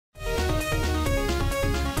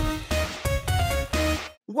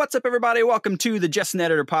What's up, everybody? Welcome to the Just an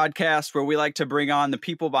Editor podcast, where we like to bring on the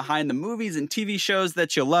people behind the movies and TV shows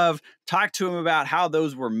that you love, talk to them about how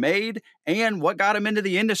those were made and what got them into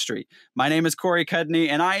the industry. My name is Corey Cudney,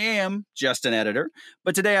 and I am just an editor.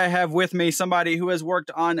 But today I have with me somebody who has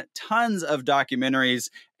worked on tons of documentaries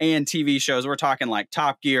and TV shows. We're talking like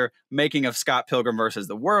Top Gear, Making of Scott Pilgrim vs.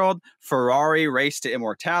 the World, Ferrari, Race to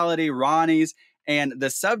Immortality, Ronnie's, and the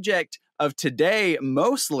subject of today,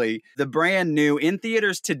 mostly the brand new in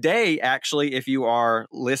theaters today, actually, if you are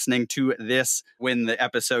listening to this when the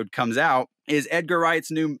episode comes out, is Edgar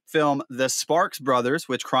Wright's new film, The Sparks Brothers,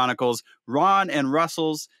 which chronicles Ron and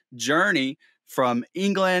Russel's journey from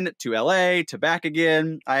England to LA to back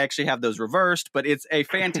again. I actually have those reversed, but it's a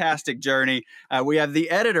fantastic journey. We have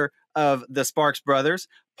the editor of The Sparks Brothers,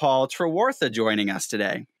 Paul Trewartha, joining us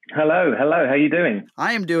today. Hello. How you doing?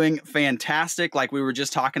 I am doing fantastic. Like we were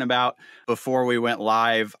just talking about before we went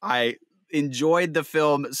live, I enjoyed the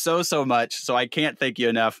film so much. So I can't thank you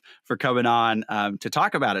enough for coming on to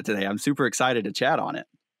talk about it today. I'm super excited to chat on it.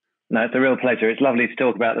 No, it's a real pleasure. It's lovely to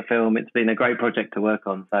talk about the film. It's been a great project to work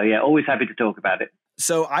on. So yeah, always happy to talk about it.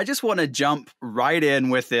 So I just want to jump right in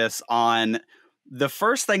with this on the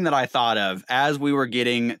first thing that I thought of as we were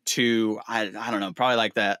getting to, I don't know, probably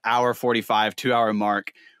like the hour 45, 2 hour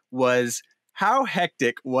mark, was how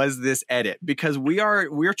hectic was this edit? Because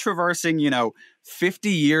we're traversing, 50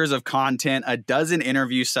 years of content, a dozen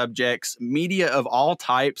interview subjects, media of all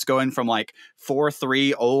types, going from like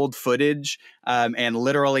 4:3 old footage and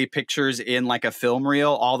literally pictures in like a film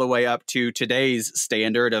reel all the way up to today's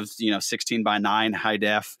standard of 16:9 high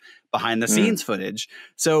def behind the scenes footage.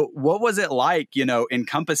 So what was it like,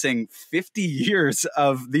 encompassing 50 years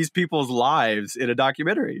of these people's lives in a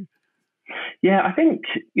documentary? Yeah, I think,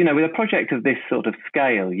 with a project of this sort of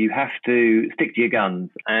scale, you have to stick to your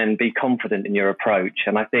guns and be confident in your approach.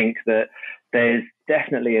 And I think that there's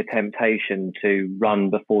definitely a temptation to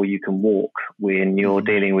run before you can walk when you're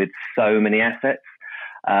dealing with so many assets.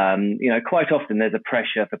 Quite often there's a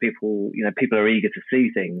pressure for people, people are eager to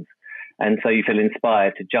see things. And so you feel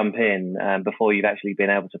inspired to jump in before you've actually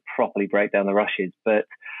been able to properly break down the rushes. But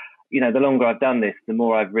the longer I've done this, the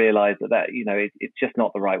more I've realized that it's just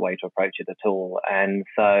not the right way to approach it at all. And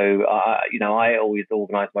so, I always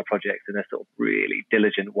organize my projects in a sort of really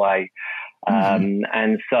diligent way.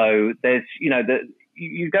 And so there's,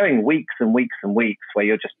 you're going weeks and weeks and weeks where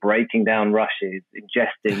you're just breaking down rushes,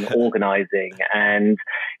 ingesting, organizing. And,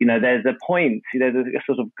 there's a point, there's a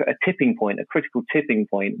sort of a tipping point, a critical tipping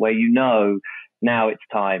point where now it's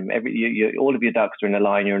time. All of your ducks are in a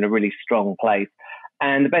line. You're in a really strong place.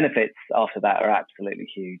 And the benefits after that are absolutely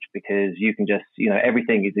huge because you can just,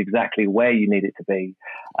 everything is exactly where you need it to be.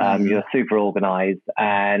 You're super organized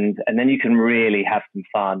and then you can really have some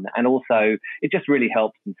fun. And also it just really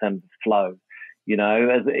helps in terms of flow.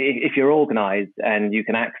 If you're organized and you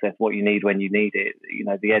can access what you need when you need it,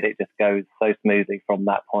 the edit just goes so smoothly from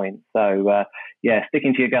that point. So,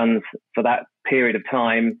 sticking to your guns for that period of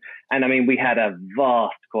time. And I mean, we had a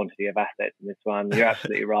vast quantity of assets in this one. You're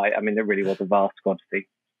absolutely right. I mean, there really was a vast quantity.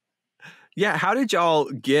 Yeah. How did y'all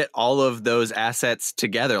get all of those assets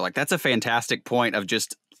together? Like, that's a fantastic point of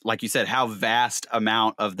just, like you said, how vast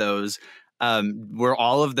amount of those were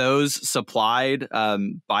all of those supplied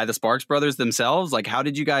by the Sparks Brothers themselves? Like, how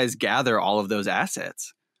did you guys gather all of those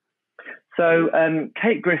assets? So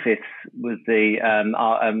Kate Griffiths was the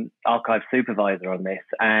archive supervisor on this,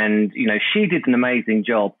 and she did an amazing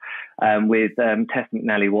job with Tess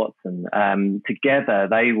McNally Watson. Together,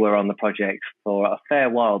 they were on the project for a fair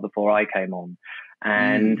while before I came on.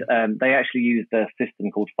 And they actually used a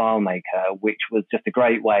system called FileMaker, which was just a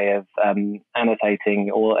great way of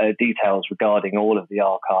annotating all details regarding all of the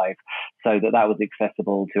archive, so that was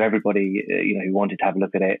accessible to everybody who wanted to have a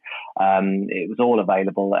look at it. It was all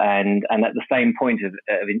available, and at the same point of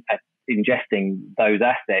ingesting those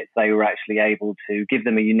assets, they were actually able to give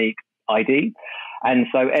them a unique ID, and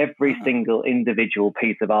so every single individual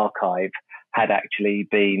piece of archive had actually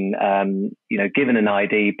been, given an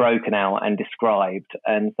ID, broken out and described.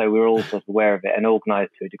 And so we're all sort of aware of it and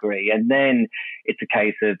organised to a degree. And then it's a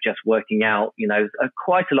case of just working out,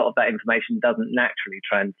 quite a lot of that information doesn't naturally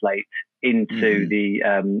translate into the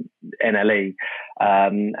NLE.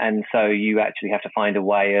 And so you actually have to find a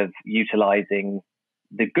way of utilising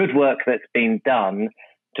the good work that's been done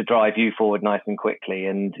to drive you forward nice and quickly.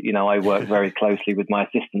 And, I work very closely with my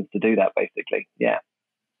assistants to do that, basically. Yeah.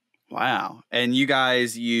 Wow. And you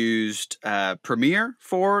guys used Premiere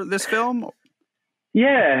for this film?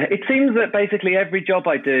 Yeah, it seems that basically every job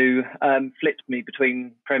I do flips me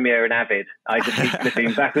between Premiere and Avid. I just keep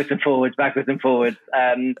flipping backwards and forwards,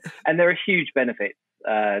 and there are huge benefits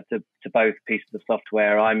to both pieces of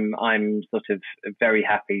software. I'm sort of very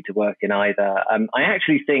happy to work in either. I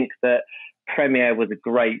actually think that Premiere was a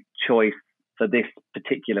great choice for this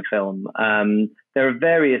particular film. There are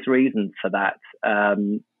various reasons for that.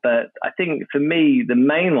 But I think for me, the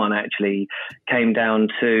main one actually came down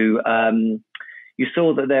to you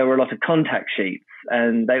saw that there were a lot of contact sheets,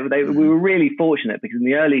 and we were really fortunate because in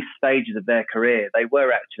the early stages of their career, they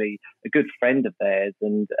were actually a good friend of theirs,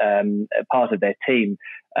 and a part of their team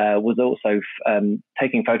was also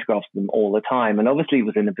taking photographs of them all the time, and obviously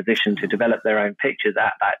was in a position to develop their own pictures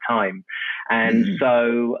at that time. And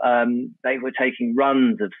so they were taking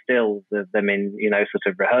runs of stills of them in, sort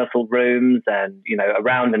of rehearsal rooms and,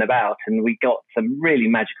 around and about, and we got some really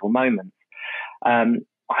magical moments.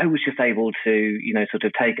 I was just able to, sort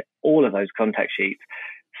of take all of those contact sheets,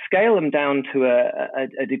 scale them down to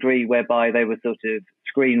a degree whereby they were sort of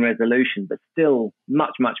screen resolution, but still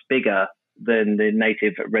much, much bigger than the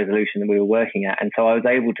native resolution that we were working at. And so I was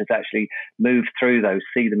able to actually move through those,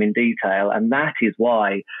 see them in detail. And that is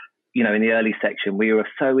why, in the early section, we were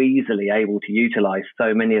so easily able to utilize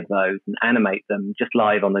so many of those and animate them just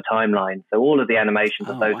live on the timeline. So all of the animations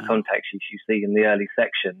of those contact sheets you see in the early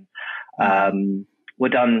section were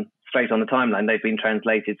done straight on the timeline. They've been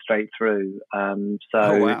translated straight through.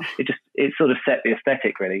 It sort of set the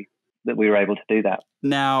aesthetic, really, that we were able to do that.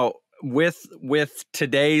 Now, with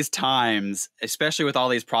today's times, especially with all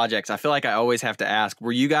these projects, I feel like I always have to ask,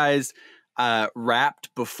 were you guys wrapped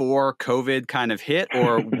before COVID kind of hit,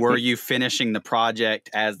 or were you finishing the project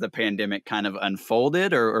as the pandemic kind of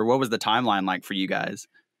unfolded, or what was the timeline like for you guys?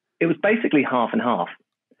 It was basically half and half.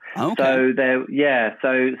 Okay. So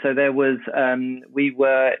there was we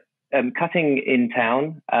were cutting in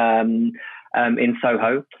town in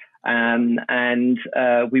Soho, and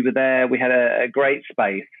we were there. We had a great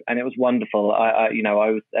space, and it was wonderful. I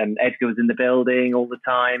was Edgar was in the building all the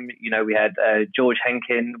time. We had George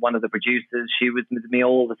Henkin, one of the producers. She was with me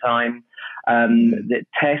all the time. The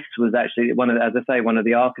Tess was actually one of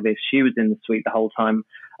the archivists. She was in the suite the whole time.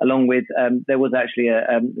 Along with, there was actually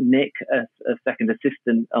Nick, a second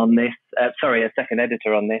assistant on this, a second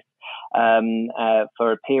editor on this,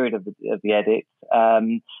 for a period of the edit.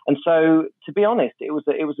 And so, to be honest, it was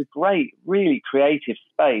a great, really creative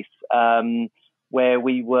space where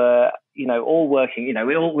we were, all working.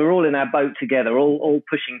 We were all in our boat together, all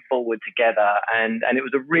pushing forward together, and it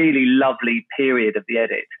was a really lovely period of the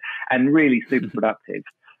edit, and really super productive.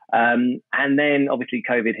 And then obviously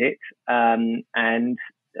COVID hit,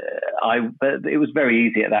 but it was very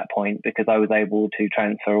easy at that point because I was able to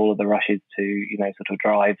transfer all of the rushes to, sort of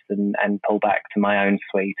drives and pull back to my own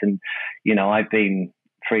suite. And, I've been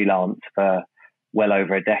freelance for well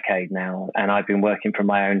over a decade now, and I've been working from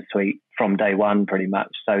my own suite from day one pretty much.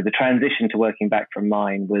 So the transition to working back from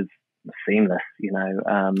mine was seamless,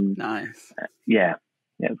 Nice. Yeah,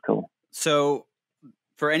 it was cool. So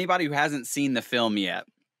for anybody who hasn't seen the film yet,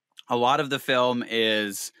 a lot of the film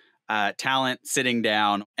is talent sitting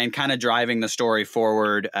down and kind of driving the story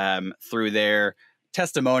forward through their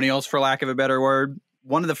testimonials, for lack of a better word.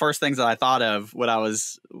 One of the first things that I thought of when I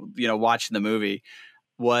was, watching the movie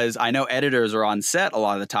was, I know editors are on set a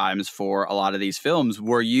lot of the times for a lot of these films.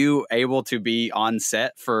 Were you able to be on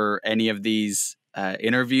set for any of these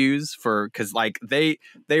interviews? Because like they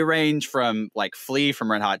range from like Flea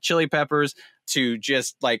from Red Hot Chili Peppers to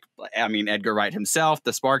just Edgar Wright himself,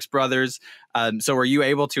 the Sparks Brothers. So were you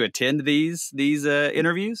able to attend these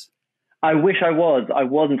interviews? I wish I was. I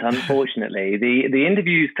wasn't, unfortunately. The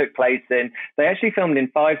interviews took place they actually filmed in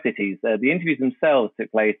 5 cities. The interviews themselves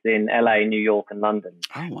took place in LA, New York, and London.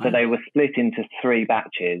 Oh, wow. So they were split into 3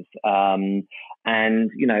 batches. And,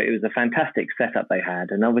 it was a fantastic setup they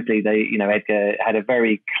had. And obviously Edgar had a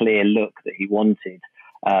very clear look that he wanted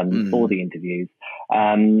for the interviews.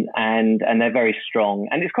 And they're very strong.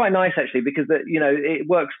 And it's quite nice actually because it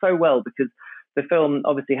works so well because the film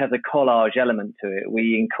obviously has a collage element to it.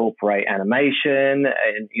 We incorporate animation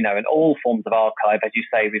and all forms of archive. As you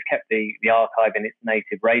say, we've kept the archive in its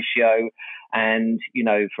native ratio and,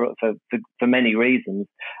 for many reasons.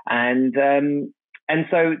 And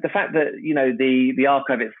so the fact that, the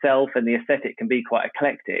archive itself and the aesthetic can be quite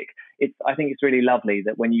eclectic, I think it's really lovely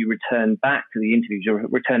that when you return back to the interviews, you're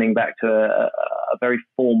returning back to a very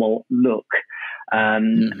formal look.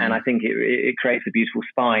 And I think it creates a beautiful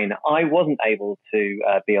spine. I wasn't able to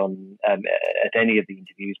be on at any of the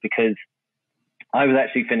interviews because I was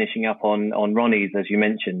actually finishing up on Ronnie's, as you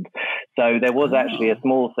mentioned. So there was actually a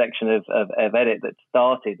small section of edit that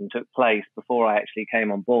started and took place before I actually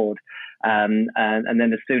came on board. And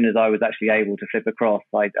then as soon as I was actually able to flip across,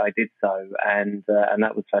 I did so. And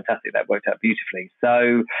that was fantastic. That worked out beautifully.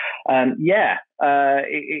 So, I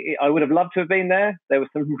would have loved to have been there. There were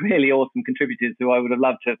some really awesome contributors who I would have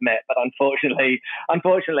loved to have met. But unfortunately, I'm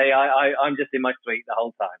just in my suite the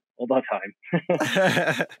whole time. All the time.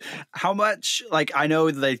 How much, like, I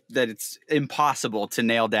know that it's impossible to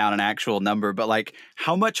nail down an actual number, but like,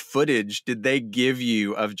 how much footage did they give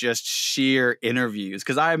you of just sheer interviews?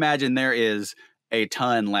 Because I imagine there is a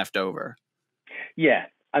ton left over. Yeah.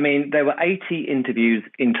 I mean, there were 80 interviews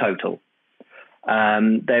in total.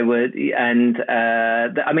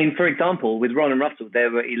 For example, with Ron and Russell, there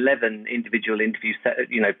were 11 individual interview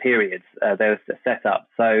periods. They were set up,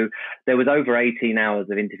 so there was over 18 hours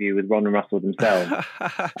of interview with Ron and Russell themselves.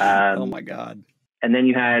 Oh my God! And then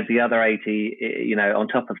you had the other 80, on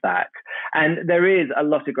top of that. And there is a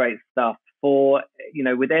lot of great stuff for,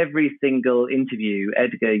 with every single interview.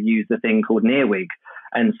 Edgar used a thing called an earwig,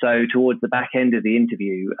 and so towards the back end of the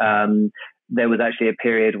interview, there was actually a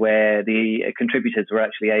period where the contributors were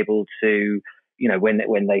actually able to,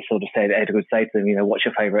 when they sort of said, Edgar would say to them, what's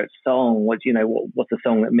your favorite song? What's a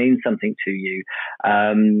song that means something to you?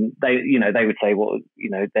 They would say what,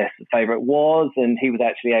 their favorite was, and he was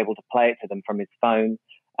actually able to play it to them from his phone.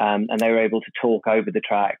 And they were able to talk over the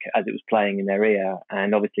track as it was playing in their ear.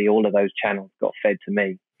 And obviously all of those channels got fed to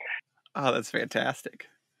me. Oh, that's fantastic.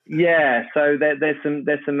 Yeah. So there's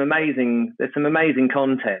some amazing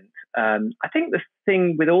content. I think the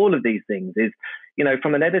thing with all of these things is,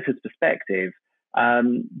 from an editor's perspective,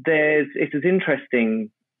 it's as interesting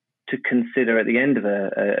to consider at the end of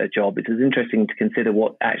a job. It's as interesting to consider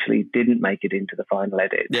what actually didn't make it into the final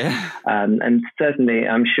edit. Yeah. And certainly,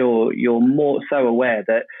 I'm sure you're more so aware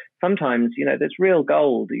that sometimes, there's real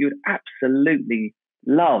gold that you would absolutely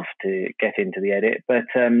love to get into the edit, but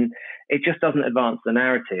it just doesn't advance the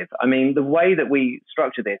narrative. I mean, the way that we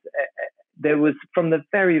structure this, there was, from the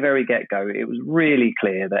very, very get-go, it was really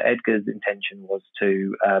clear that Edgar's intention was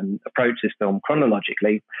to approach this film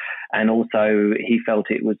chronologically, and also he felt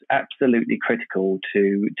it was absolutely critical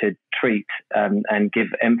to treat and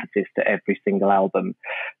give emphasis to every single album,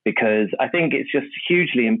 because I think it's just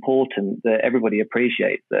hugely important that everybody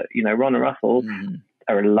appreciates that, Ron and Russell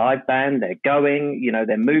are a live band. They're going,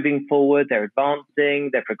 they're moving forward, they're advancing,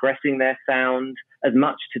 they're progressing their sound as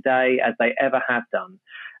much today as they ever have done.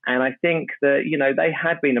 And I think that, they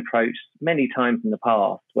had been approached many times in the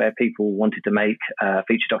past where people wanted to make a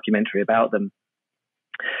feature documentary about them.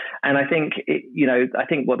 And I think, I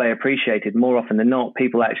think what they appreciated more often than not,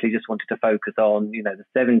 people actually just wanted to focus on, the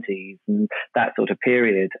 70s and that sort of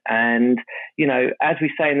period. And, as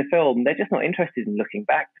we say in the film, they're just not interested in looking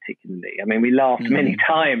back particularly. I mean, we laughed many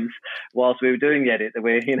times whilst we were doing the edit that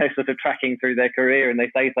we're, sort of tracking through their career, and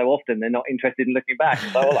they say so often they're not interested in looking back.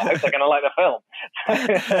 So, well, I hope they're going to like the film,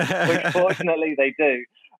 which fortunately they do.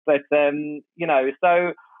 But, so...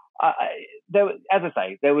 as I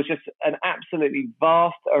say, there was just an absolutely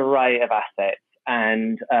vast array of assets,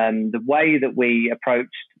 and the way that we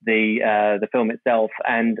approached the film itself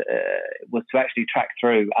and was to actually track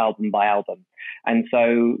through album by album. And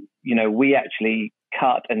so, we actually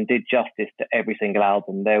cut and did justice to every single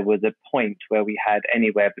album. There was a point where we had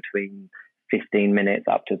anywhere between 15 minutes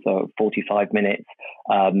up to sort of 45 minutes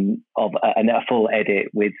of a full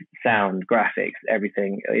edit with sound, graphics,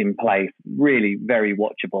 everything in place, really very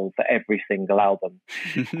watchable for every single album.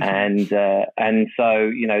 and so,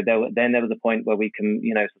 then there was a point where we can,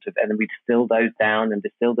 and then we distilled those down and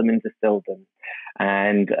distilled them and distilled them.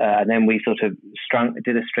 And then we sort of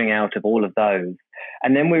did a string out of all of those.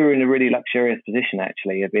 And then we were in a really luxurious position,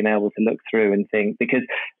 actually, of being able to look through and think, because,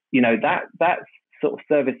 that's sort of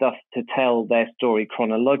serviced us to tell their story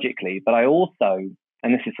chronologically. But I also,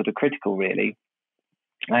 and this is sort of critical really,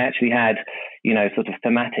 I actually had, sort of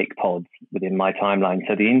thematic pods within my timeline.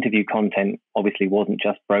 So the interview content obviously wasn't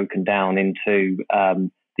just broken down into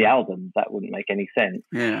the albums. That wouldn't make any sense.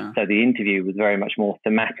 Yeah. So the interview was very much more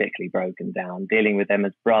thematically broken down, dealing with them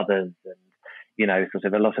as brothers and, sort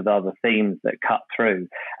of a lot of other themes that cut through.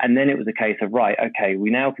 And then it was a case of, right, okay, we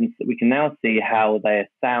can now see how their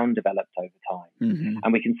sound developed over time.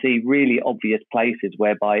 And we can see really obvious places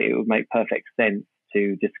whereby it would make perfect sense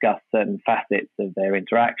to discuss certain facets of their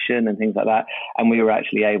interaction and things like that. And we were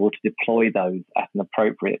actually able to deploy those at an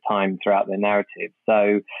appropriate time throughout their narrative.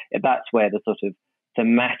 So that's where the sort of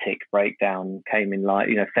thematic breakdown came in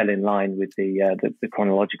line, fell in line with the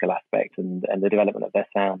chronological aspect and the development of their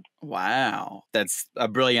sound. Wow. That's a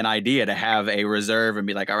brilliant idea, to have a reserve and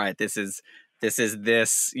be like, all right, this is this is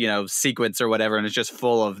this, sequence or whatever, and it's just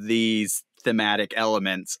full of these thematic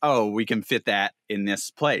elements. Oh, we can fit that in this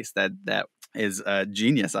place. That is a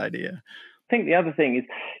genius idea. I think the other thing is,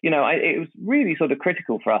 it was really sort of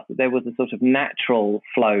critical for us that there was a sort of natural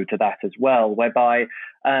flow to that as well, whereby,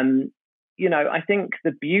 I think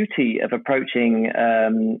the beauty of approaching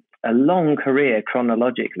a long career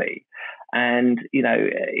chronologically, and,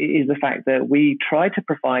 is the fact that we try to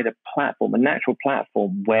provide a natural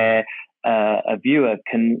platform where a viewer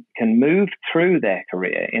can move through their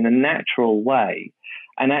career in a natural way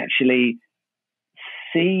and actually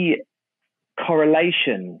see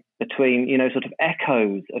correlation between, sort of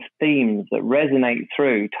echoes of themes that resonate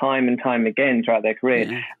through time and time again throughout their career.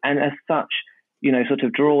 Yeah. And as such, sort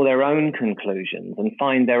of draw their own conclusions and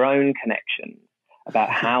find their own connections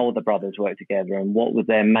about how the brothers work together and what was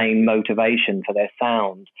their main motivation for their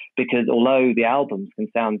sound. Because although the albums can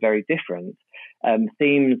sound very different,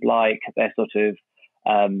 themes like their sort of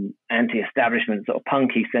anti-establishment, sort of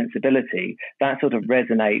punky sensibility, that sort of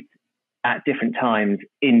resonates at different times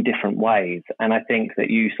in different ways. And I think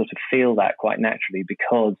that you sort of feel that quite naturally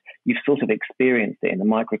because you've sort of experienced it in the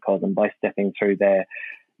microcosm by stepping through their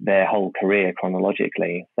whole career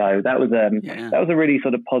chronologically. So that was a really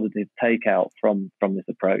sort of positive takeout from this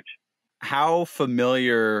approach. How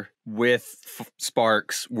familiar with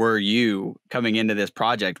Sparks were you coming into this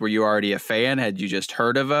project? Were you already a fan? Had you just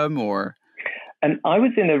heard of them, or? And I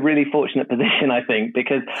was in a really fortunate position, I think,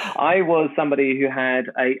 because I was somebody who had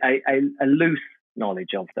a loose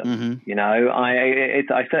knowledge of them.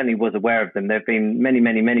 Mm-hmm. I certainly was aware of them. There have been many,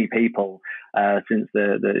 many, many people since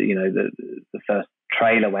the first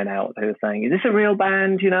trailer went out who were saying, "Is this a real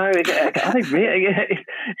band? Are they really?"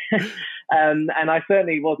 And I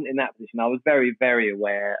certainly wasn't in that position. I was very, very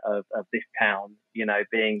aware of this town,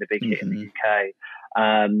 being the big hit in the UK,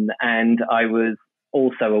 and I was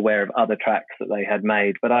also aware of other tracks that they had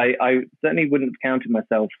made, but I certainly wouldn't have counted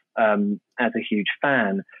myself as a huge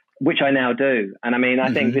fan, which I now do. And I mean,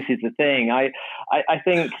 I think this is the thing. I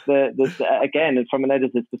think that again, from an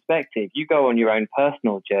editor's perspective, you go on your own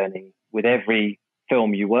personal journey with every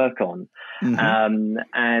film you work on, and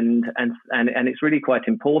it's really quite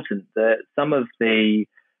important that some of the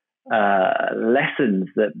lessons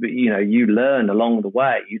that you learn along the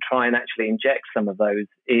way, you try and actually inject some of those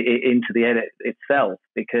into the edit itself,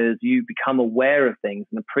 because you become aware of things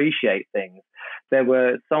and appreciate things. There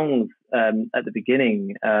were songs at the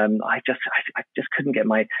beginning I just couldn't get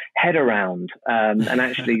my head around, and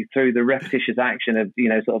actually through the repetitious action of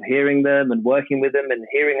sort of hearing them and working with them and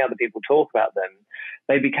hearing other people talk about them,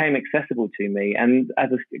 they became accessible to me, and as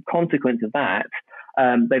a consequence of that,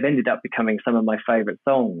 they've ended up becoming some of my favorite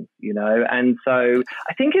songs, and so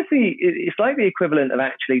I think it's like the equivalent of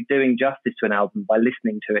actually doing justice to an album by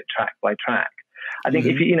listening to it track by track. I think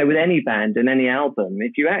if with any band and any album,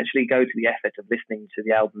 if you actually go to the effort of listening to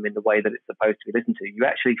the album in the way that it's supposed to be listened to, you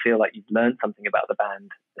actually feel like you've learned something about the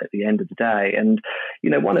band at the end of the day. And,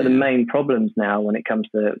 one of the main problems now when it comes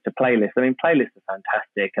to playlists, I mean, playlists are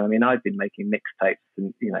fantastic. I mean, I've been making mixtapes,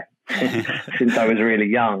 and, since I was really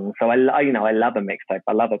young. So I love a mixtape.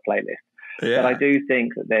 I love a playlist. Yeah. But I do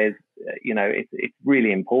think that there's, it's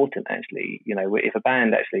really important, actually, if a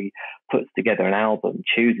band actually puts together an album,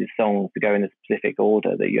 chooses songs to go in a specific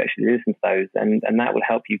order, that you actually listen to those, and that will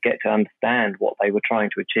help you get to understand what they were trying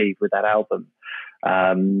to achieve with that album.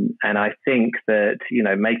 And I think that,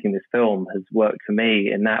 making this film has worked for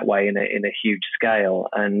me in that way in a huge scale.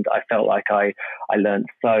 And I felt like I learned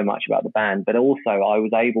so much about the band, but also I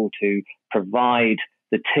was able to provide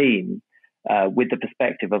the team with the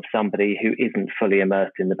perspective of somebody who isn't fully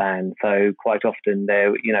immersed in the band. So quite often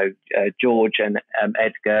there, George and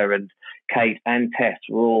Edgar and Kate and Tess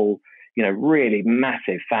were all, really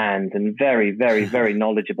massive fans and very, very, very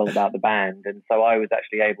knowledgeable about the band. And so I was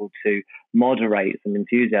actually able to moderate some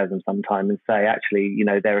enthusiasm sometimes and say, actually,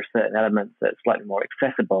 there are certain elements that are slightly more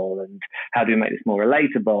accessible, and how do we make this more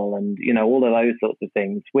relatable, and, all of those sorts of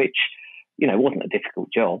things, which, wasn't a difficult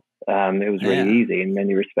job. It was really easy in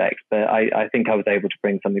many respects, but I think I was able to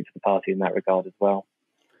bring something to the party in that regard as well.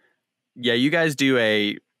 Yeah, you guys do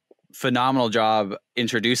a phenomenal job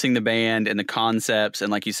introducing the band and the concepts, and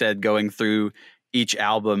like you said, going through each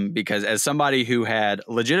album, because as somebody who had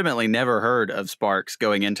legitimately never heard of Sparks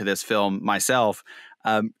going into this film myself,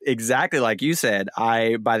 exactly like you said,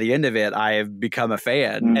 by the end of it, I have become a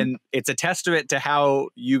fan. And it's a testament to how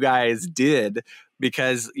you guys did,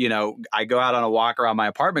 because, I go out on a walk around my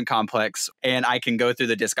apartment complex and I can go through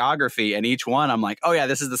the discography, and each one I'm like, oh yeah,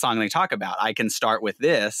 this is the song they talk about. I can start with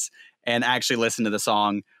this and actually listen to the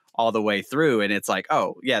song all the way through. And it's like,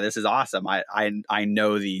 oh yeah, this is awesome. I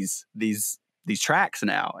know these these tracks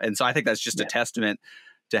now. And so I think that's just a testament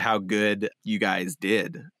to how good you guys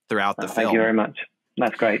did throughout the film. Thank you very much.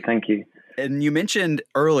 That's great. Thank you. And you mentioned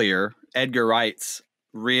earlier Edgar Wright's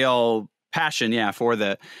real passion, for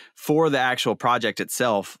the actual project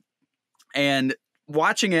itself. And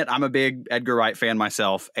watching it, I'm a big Edgar Wright fan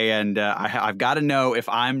myself, and I've got to know if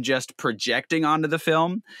I'm just projecting onto the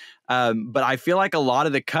film. But I feel like a lot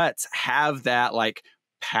of the cuts have that like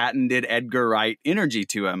patented Edgar Wright energy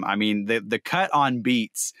to them. I mean, the cut on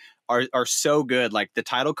beats are so good. Like the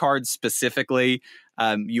title cards specifically,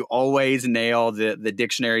 you always nail the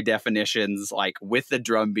dictionary definitions, like with the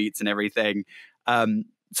drum beats and everything.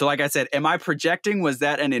 So like I said, am I projecting? Was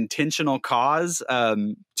that an intentional cause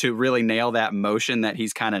to really nail that motion that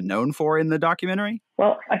he's kind of known for in the documentary?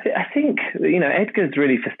 Well, I think, Edgar's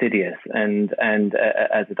really fastidious and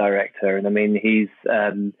as a director. And I mean, he's,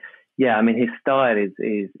 his style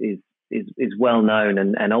is well known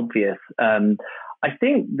and obvious. I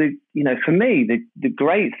think for me, the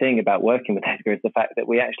great thing about working with Edgar is the fact that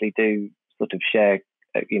we actually do sort of share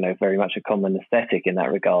very much a common aesthetic in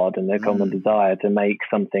that regard, and a common desire to make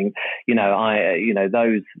something. The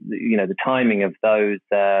timing of those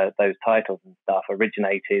titles and stuff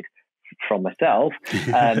originated from myself,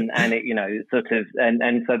 and it so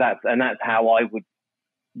that's how I would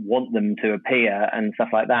want them to appear and stuff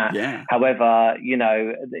like that. Yeah. However,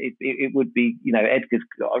 it would be, Edgar's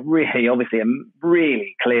got a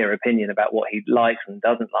really clear opinion about what he likes and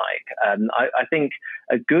doesn't like. I think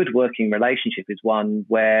a good working relationship is one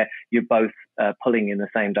where you're both pulling in the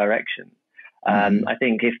same direction. I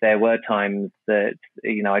think if there were times that,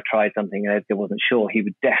 I tried something and Edgar wasn't sure, he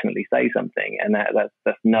would definitely say something, and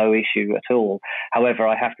that's no issue at all. However,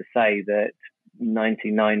 I have to say that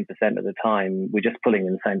 99% of the time we're just pulling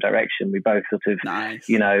in the same direction. We both sort of, nice.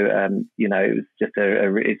 It's just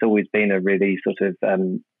it's always been a really sort of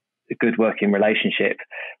a good working relationship,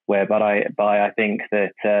 whereby I think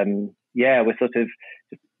that we're sort of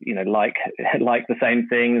like the same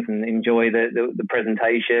things and enjoy the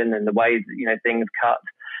presentation and the way things cut.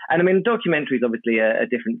 And I mean, documentary is obviously a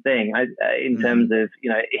different thing in terms of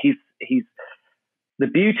he's the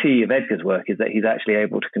beauty of Edgar's work is that he's actually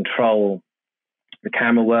able to control the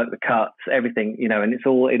camera work, the cuts, everything, and it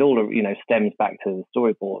all stems back to the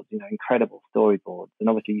storyboards, incredible storyboards. And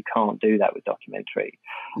obviously you can't do that with documentary.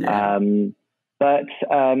 Yeah.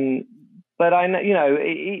 But I know,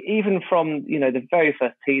 even from, the very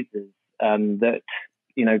first teasers that,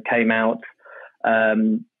 came out,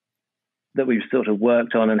 that we've sort of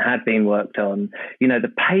worked on and had been worked on,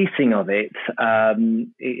 the pacing of it,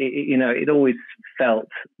 it always felt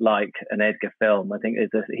like an Edgar film. I think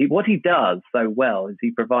what he does so well is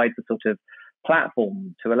he provides a sort of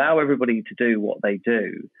platform to allow everybody to do what they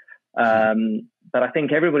do. But I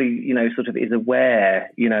think everybody, sort of is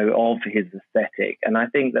aware, of his aesthetic. And I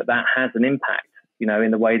think that has an impact,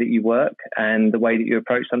 in the way that you work and the way that you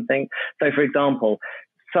approach something. So, for example,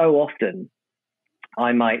 so often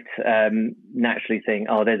I might naturally think,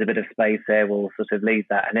 oh, there's a bit of space there, we'll sort of leave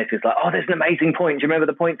that. And it's just like, oh, there's an amazing point. Do you remember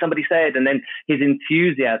the point somebody said? And then his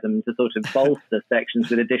enthusiasm to sort of bolster sections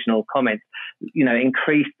with additional comments,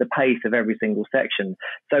 increased the pace of every single section.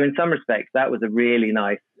 So in some respects, that was a really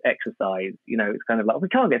nice exercise. It's kind of like, we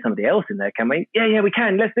can't get somebody else in there, can we? Yeah, we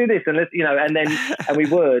can. Let's do this. And let's, and we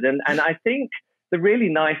would. And I think the really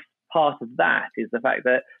nice part of that is the fact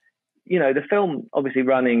that, the film obviously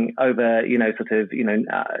running over,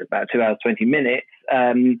 about 2 hours, 20 minutes,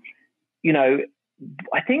 I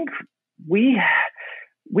think we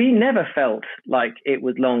never felt like it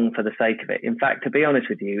was long for the sake of it. In fact, to be honest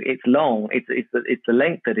with you, it's long. It's the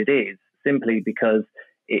length that it is simply because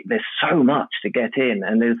there's so much to get in,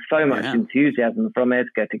 and there's so much enthusiasm from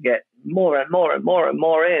Edgar to get more and more and more and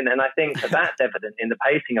more in. And I think that's evident in the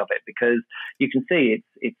pacing of it, because you can see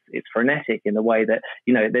it's frenetic in the way that,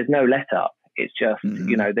 there's no let up. It's just,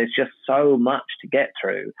 there's just so much to get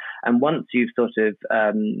through. And once you've sort of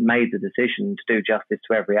made the decision to do justice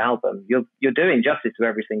to every album, you're doing justice to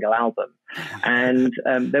every single album. And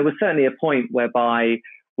there was certainly a point whereby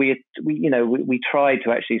we tried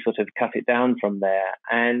to actually sort of cut it down from there.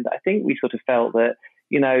 And I think we sort of felt that,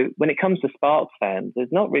 when it comes to Sparks fans,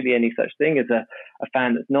 there's not really any such thing as a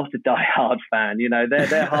fan that's not a diehard fan.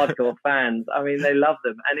 They're hardcore fans. I mean, they love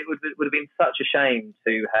them. And it would have been such a shame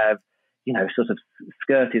to have, sort of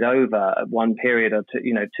skirted over one period or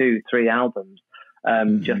two, 3 albums,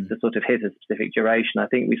 just to sort of hit a specific duration. I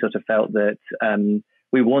think we sort of felt that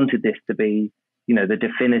we wanted this to be, the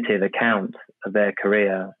definitive account of their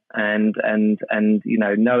career, and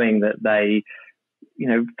knowing that they,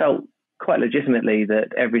 felt quite legitimately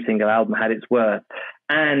that every single album had its worth.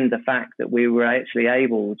 and the fact that we were actually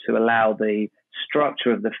able to allow the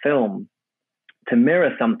structure of the film to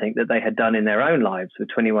mirror something that they had done in their own lives with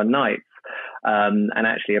 21 Nights, and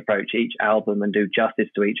actually approach each album and do justice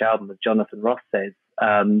to each album, as Jonathan Ross says.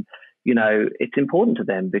 It's important to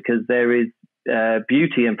them because there is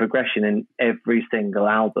beauty and progression in every single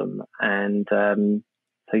album. And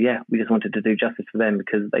we just wanted to do justice for them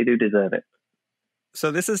because they do deserve it.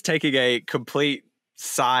 So this is taking a complete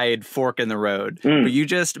side fork in the road, but you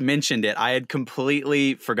just mentioned it. I had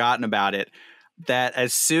completely forgotten about it. That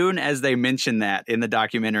as soon as they mentioned that in the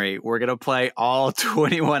documentary, we're going to play all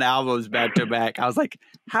 21 albums back to back. I was like,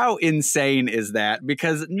 how insane is that?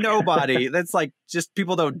 Because nobody, that's like, just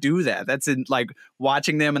people don't do that. That's in like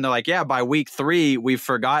watching them and they're like, yeah, by week 3, we've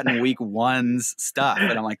forgotten week 1's stuff.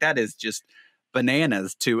 And I'm like, that is just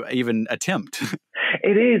bananas to even attempt.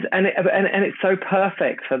 It is, and it's so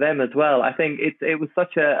perfect for them as well. I think it was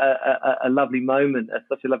such a lovely moment,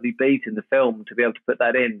 such a lovely beat in the film to be able to put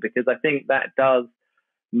that in, because I think that does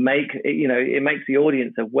make it makes the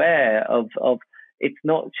audience aware of it's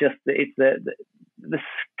not just it's the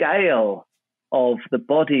scale of the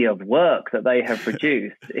body of work that they have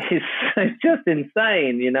produced is just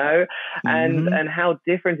insane, and how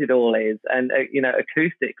different it all is, and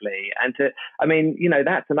acoustically, and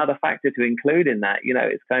that's another factor to include in that.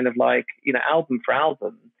 It's kind of like album for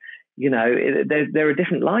album, there are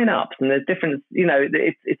different lineups and there's different,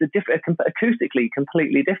 it's a different, acoustically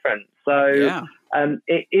completely different. So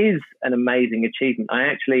it is an amazing achievement. I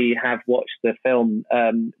actually have watched the film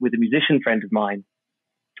with a musician friend of mine.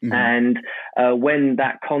 And when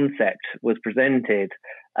that concept was presented,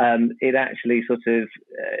 it actually sort of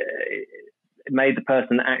made the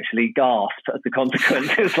person actually gasp as a consequence.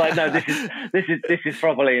 It was like, no, this is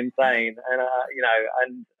probably insane, and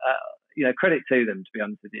credit to them, to be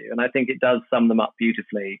honest with you. And I think it does sum them up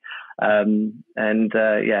beautifully. One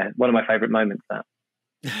of my favorite moments. That.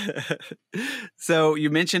 So you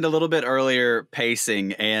mentioned a little bit earlier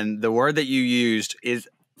pacing, and the word that you used is,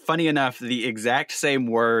 funny enough, the exact same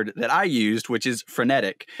word that I used, which is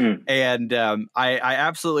frenetic. And I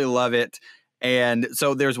absolutely love it. And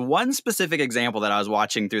so there's one specific example that I was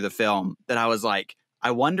watching through the film that I was like,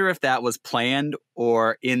 I wonder if that was planned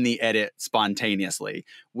or in the edit spontaneously,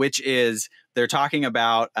 which is they're talking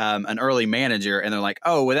about an early manager and they're like,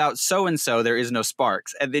 oh, without so-and-so, there is no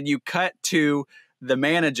sparks. And then you cut to the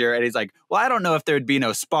manager and he's like, well, I don't know if there'd be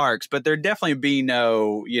no sparks, but there'd definitely be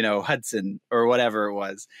no, Hudson or whatever it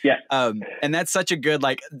was. Yeah. And that's such a good,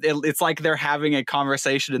 it's like they're having a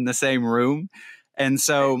conversation in the same room. And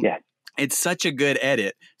so it's such a good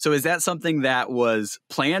edit. So is that something that was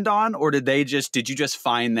planned on, or did you just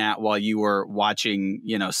find that while you were watching,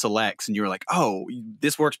 selects and you were like, oh,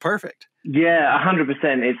 this works perfect? Yeah, 100%.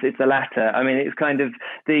 It's the latter. I mean, it's kind of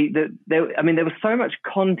there was so much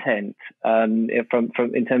content from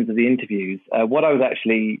in terms of the interviews. What I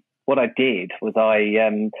did was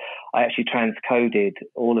I actually transcoded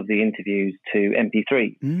all of the interviews to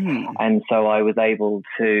MP3. And so I was able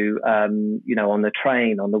to, on the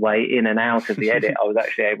train, on the way in and out of the edit, I was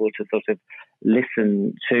actually able to sort of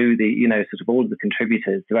listen to the, sort of all of the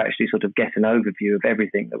contributors to actually sort of get an overview of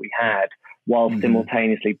everything that we had, while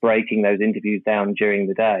simultaneously breaking those interviews down during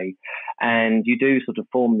the day. And you do sort of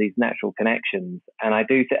form these natural connections. And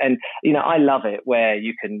I love it where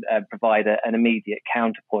you can provide an immediate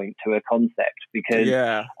counterpoint to a concept, because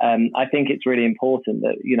I think it's really important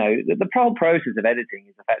that, the whole process of editing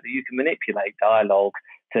is the fact that you can manipulate dialogue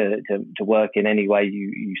to work in any way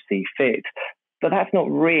you see fit. But that's not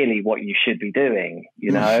really what you should be doing.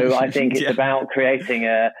 I think it's about creating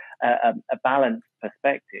a balanced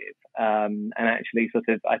perspective, and actually sort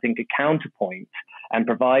of, I think, a counterpoint, and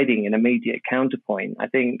providing an immediate counterpoint, I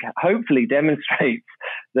think hopefully demonstrates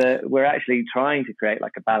that we're actually trying to create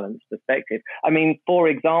like a balanced perspective. I mean, for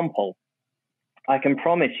example, I can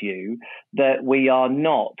promise you that we are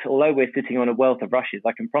not, although we're sitting on a wealth of rushes,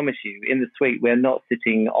 I can promise you in the suite, we're not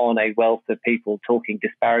sitting on a wealth of people talking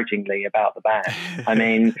disparagingly about the band. I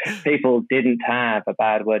mean, people didn't have a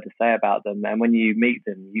bad word to say about them. And when you meet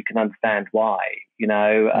them, you can understand why.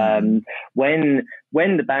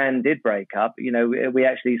 When the band did break up, we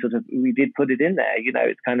actually we did put it in there.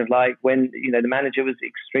 It's kind of like when, the manager was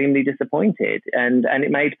extremely disappointed, and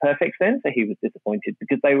it made perfect sense that he was disappointed,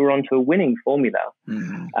 because they were onto a winning formula.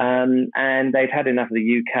 And they'd had enough of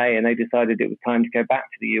the UK, and they decided it was time to go back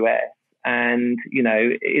to the US. And,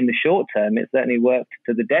 in the short term, it certainly worked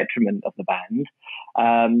to the detriment of the band,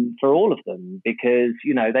 for all of them, because,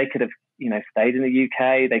 they could have, stayed in the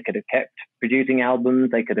UK, they could have kept producing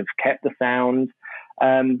albums, they could have kept the sound,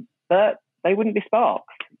 but they wouldn't be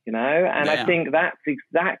Sparks. And Yeah. I think that's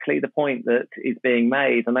exactly the point that is being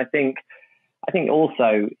made. And I think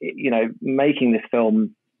also, making this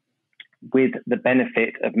film with the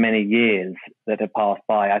benefit of many years that have passed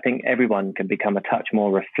by, I think everyone can become a touch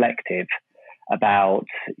more reflective about,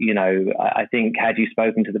 I think had you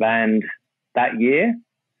spoken to the band that year,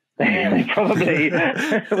 they probably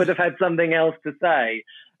would have had something else to say.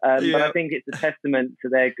 But I think it's a testament to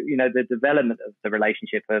their, the development of the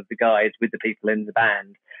relationship of the guys with the people in the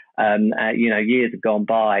band. Years have gone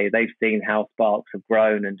by. They've seen how Sparks have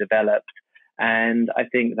grown and developed. And I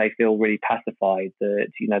think they feel really pacified that,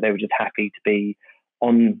 they were just happy to be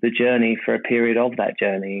on the journey for a period of that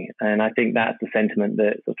journey. And I think that's the sentiment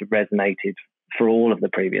that sort of resonated for all of the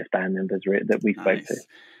previous band members that we spoke to.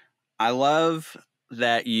 I love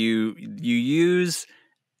that you use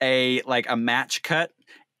a match cut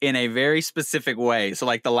in a very specific way. So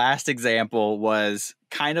like the last example was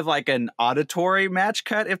kind of like an auditory match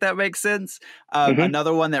cut, if that makes sense.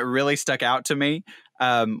 Another one that really stuck out to me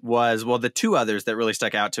the two others that really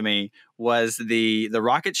stuck out to me was the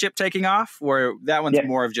rocket ship taking off, where that one's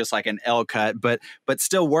more of just like an L cut, but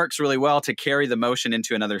still works really well to carry the motion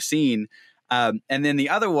into another scene. And then the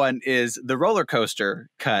other one is the roller coaster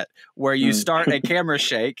cut, where you start a camera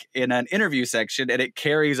shake in an interview section and it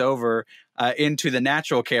carries over into the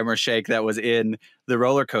natural camera shake that was in the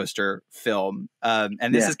roller coaster film.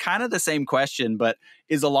 And this is kind of the same question, but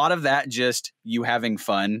is a lot of that just you having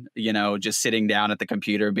fun, just sitting down at the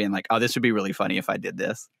computer being like, oh, this would be really funny if I did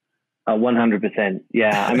this? 100%.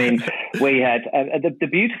 Yeah. I mean, we had the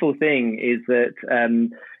beautiful thing is that,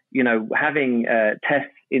 having Tess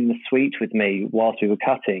in the suite with me whilst we were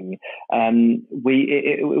cutting,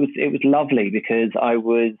 it was lovely because I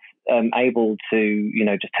was able to,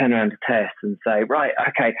 just turn around to Tess and say, right,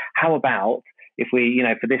 okay, how about if we,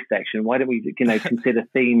 for this section, why don't we, consider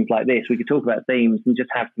themes like this? We could talk about themes and just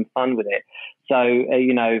have some fun with it. So,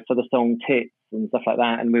 for the song Tits and stuff like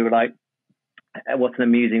that. And we were like, what's an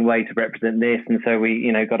amusing way to represent this? And so we,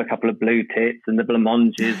 got a couple of blue tits and the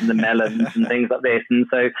blancmanges and the melons and things like this. And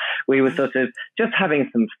so we were sort of just having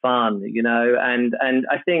some fun, and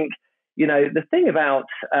I think, the thing about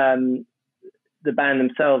the band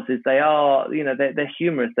themselves is they are, they're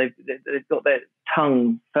humorous. They've got their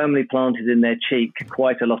tongue firmly planted in their cheek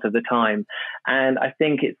quite a lot of the time. And I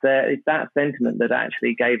think it's that sentiment that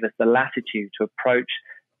actually gave us the latitude to approach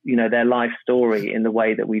their life story in the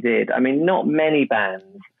way that we did. I mean, not many bands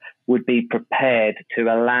would be prepared to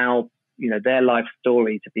allow, their life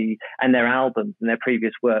story to be, and their albums and their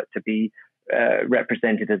previous work to be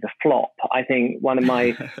represented as a flop. I think one of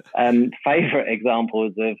my favorite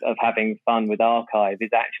examples of having fun with archive is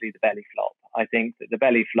actually the belly flop. I think that the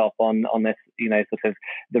belly flop on this, sort of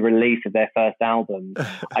the release of their first album,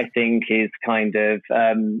 I think is kind of,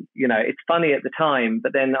 it's funny at the time,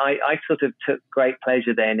 but then I sort of took great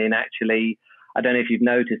pleasure then in actually, I don't know if you've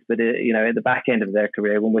noticed, but at the back end of their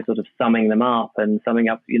career, when we're sort of summing them up and summing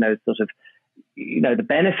up, sort of, the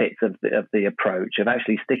benefits of the approach of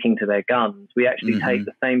actually sticking to their guns, we actually take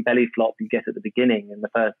the same belly flop you get at the beginning in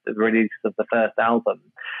the release of the first album,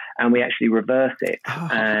 and we actually reverse it.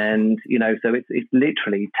 And so it's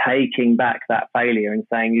literally taking back that failure and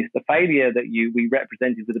saying, it's the failure that we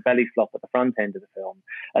represented with the belly flop at the front end of the film,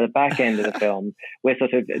 at the back end of the film, we're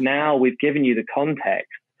sort of, now we've given you the context.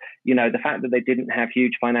 The fact that they didn't have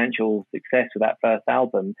huge financial success with that first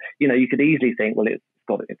album, you could easily think, well, it's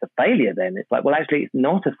a failure then. It's like, well, actually, it's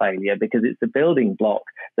not a failure because it's the building block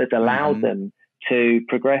that's allowed them to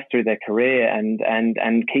progress through their career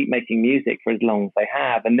and keep making music for as long as they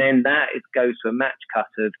have. And then that goes to a match cut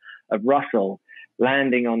of Russel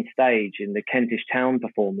landing on stage in the Kentish Town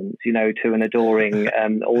performance, to an adoring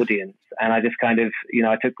audience. And I just kind of,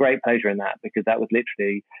 I took great pleasure in that because that was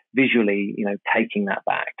literally visually, taking back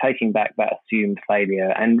that assumed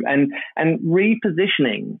failure and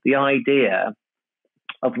repositioning the idea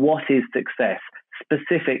of what is success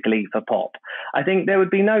specifically for pop. I think there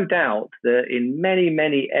would be no doubt that in many,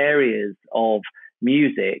 many areas of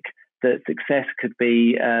music that success could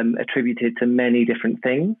be attributed to many different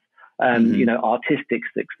things. Artistic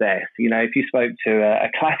success. If you spoke to a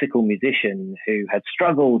classical musician who had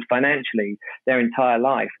struggled financially their entire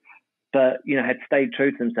life, but had stayed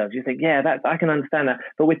true to themselves, you think, yeah, I can understand that.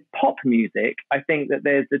 But with pop music, I think that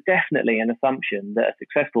there's definitely an assumption that a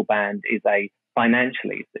successful band is a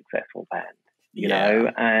financially successful band.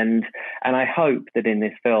 And I hope that in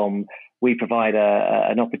this film we provide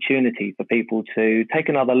an opportunity for people to take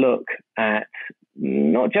another look at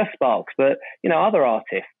not just Sparks, but other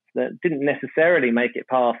artists that didn't necessarily make it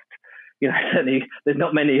past certainly there's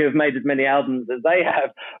not many who have made as many albums as they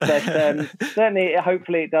have, but certainly,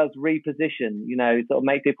 hopefully, it does reposition. Sort of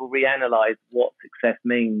make people reanalyze what success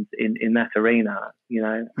means in that arena.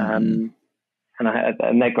 And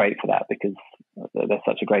they're great for that because they're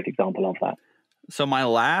such a great example of that. So my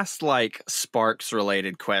last Sparks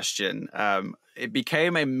related question, it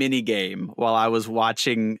became a mini game while I was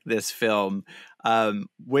watching this film,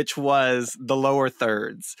 which was the lower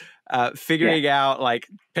thirds, figuring out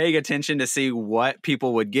paying attention to see what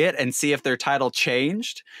people would get and see if their title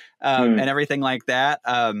changed, and everything like that.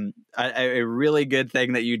 A really good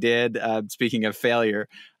thing that you did, speaking of failure,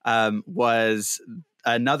 was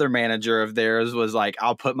another manager of theirs was like,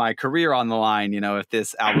 I'll put my career on the line, if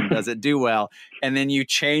this album doesn't do well. And then you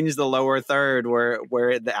change the lower third where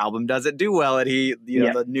the album doesn't do well and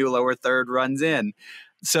the new lower third runs in.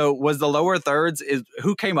 So was the lower thirds,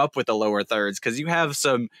 who came up with the lower thirds? Because you have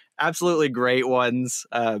some absolutely great ones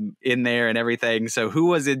in there and everything. So who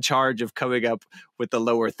was in charge of coming up with the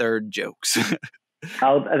lower third jokes?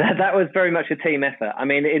 That was very much a team effort. I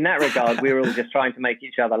mean, in that regard, we were all just trying to make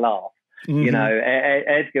each other laugh.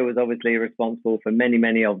 Edgar was obviously responsible for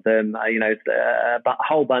many of them. A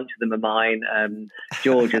whole bunch of them are mine.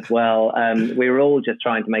 George as well. We were all just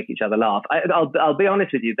trying to make each other laugh. I'll be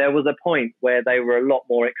honest with you. There was a point where they were a lot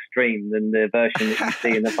more extreme than the version that you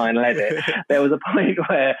see in the final edit. There was a point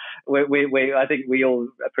where I think we all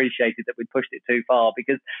appreciated that we pushed it too far,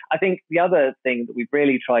 because I think the other thing that we've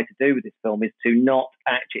really tried to do with this film is to not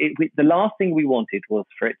actually. The last thing we wanted was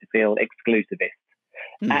for it to feel exclusivist.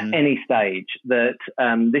 At any stage, that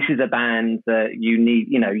this is a band that you need,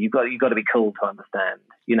 you've got to be cool to understand.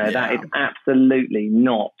 That is absolutely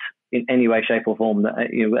not in any way, shape, or form that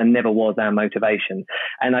and never was our motivation.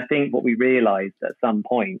 And I think what we realised at some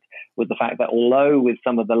point was the fact that although with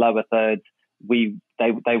some of the lower thirds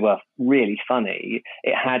they were really funny,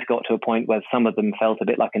 it had got to a point where some of them felt a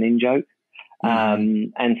bit like an in-joke.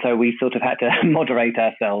 And so we sort of had to moderate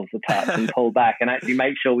ourselves a touch and pull back and actually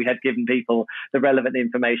make sure we had given people the relevant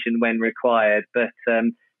information when required. But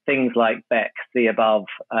things like Beck, the above,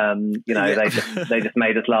 they just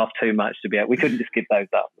made us laugh too much to be able. We couldn't just give those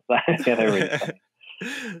up. They're really funny.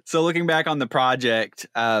 So looking back on the project,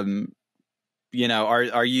 are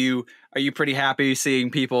you pretty happy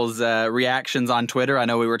seeing people's reactions on Twitter? I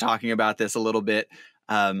know we were talking about this a little bit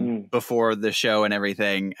before the show and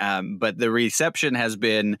everything. But the reception has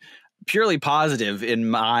been purely positive in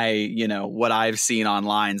my, what I've seen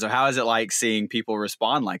online. So how is it like seeing people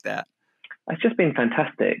respond like that? It's just been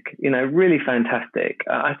fantastic, really fantastic.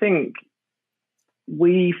 I think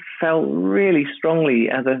we felt really strongly,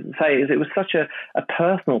 as I say, it was such a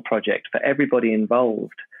personal project for everybody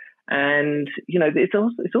involved. And, it's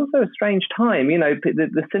also a strange time,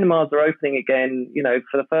 the cinemas are opening again,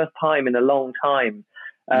 for the first time in a long time.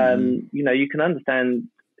 You can understand,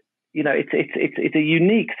 it's a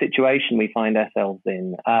unique situation we find ourselves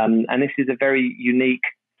in. And this is a very unique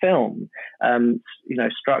film.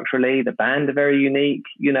 Structurally, the band are very unique,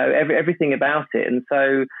 everything about it. And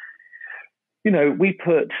so, we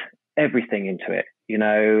put everything into it,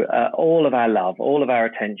 all of our love, all of our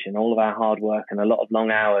attention, all of our hard work, and a lot of long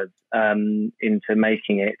hours into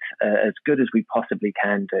making it as good as we possibly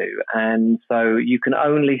can do. And so you can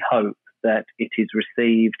only hope that it is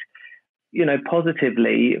received,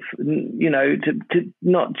 positively, to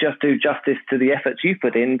not just do justice to the efforts you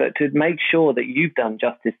put in, but to make sure that you've done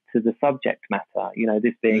justice to the subject matter,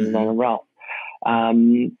 this being Ron and Russ.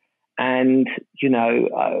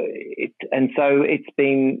 So it's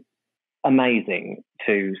been amazing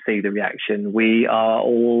to see the reaction. We are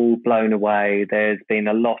all blown away. There's been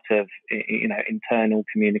a lot of, internal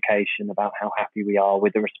communication about how happy we are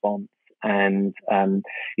with the response. And,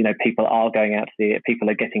 people are going out to see it. People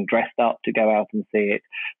are getting dressed up to go out and see it.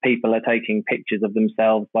 People are taking pictures of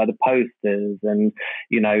themselves by the posters and,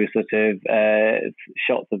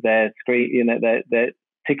 shots of their screen, their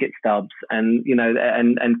ticket stubs and,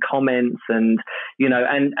 and comments and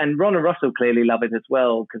Ron and Russell clearly love it as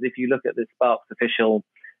well. Because if you look at the Sparks official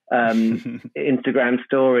Instagram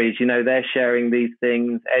stories, they're sharing these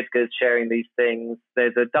things. Edgar's sharing these things.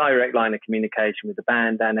 There's a direct line of communication with the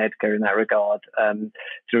band and Edgar in that regard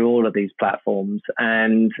through all of these platforms,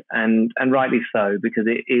 and rightly so, because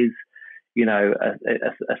it is,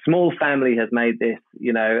 a small family has made this,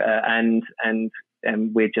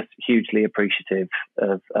 and we're just hugely appreciative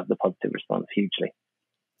of the positive response, hugely.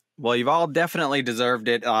 Well, you've all definitely deserved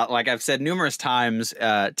it. Like I've said numerous times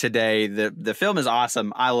today, the film is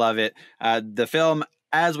awesome. I love it. The film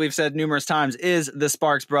as we've said numerous times, is the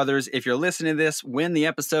Sparks Brothers. If you're listening to this when the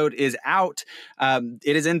episode is out,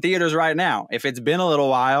 it is in theaters right now. If it's been a little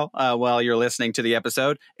while while you're listening to the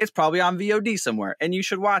episode, it's probably on VOD somewhere, and you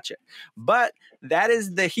should watch it. But that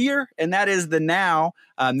is the here, and that is the now.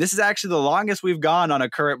 This is actually the longest we've gone on a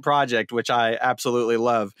current project, which I absolutely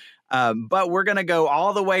love. But we're going to go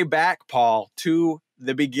all the way back, Paul, to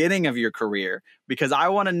the beginning of your career, because I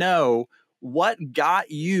want to know what got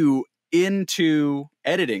you into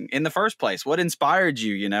editing in the first place. What inspired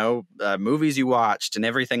you, movies you watched and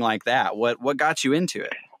everything like that? What got you into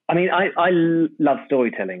it? I mean, I love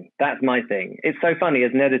storytelling. That's my thing. It's so funny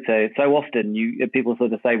as an editor. So often people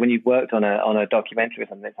sort of say, when you've worked on a documentary or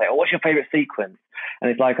something, they say, "Oh, what's your favorite sequence?" And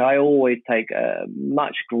it's like, I always take a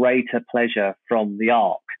much greater pleasure from the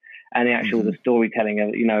arc and the actual the storytelling of,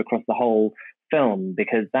 across the whole film,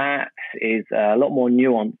 because that is a lot more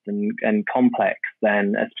nuanced and complex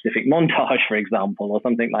than a specific montage, for example, or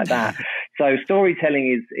something like that. So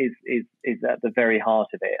storytelling is at the very heart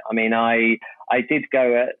of it. I mean, I did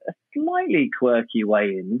go a slightly quirky way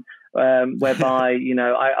in, whereby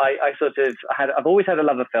I sort of I've always had a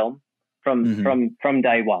love of film from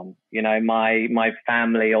day one. My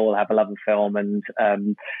family all have a love of film, and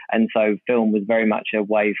so film was very much a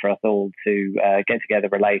way for us all to get together,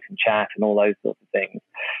 relate, and chat, and all those sorts of things.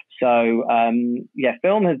 So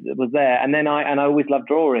film was there, and then I always loved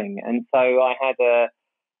drawing, and so I had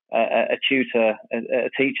a teacher,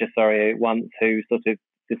 once, who sort of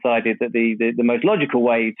decided that the most logical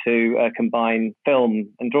way to combine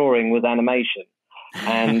film and drawing was animation.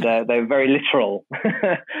 And they were very literal.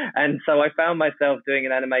 And so I found myself doing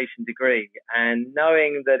an animation degree, and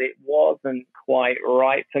knowing that it wasn't quite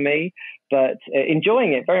right for me, but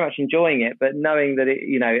very much enjoying it, but knowing that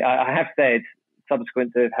I have said,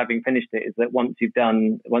 subsequent to having finished it, is that once you've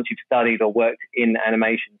studied or worked in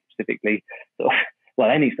animation specifically,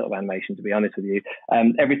 any sort of animation, to be honest with you,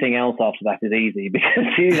 everything else after that is easy,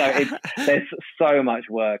 because there's so much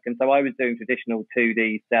work. And so I was doing traditional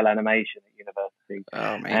 2D cell animation at university.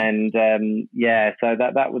 Oh man! And so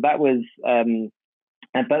that was.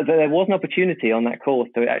 But there was an opportunity on that course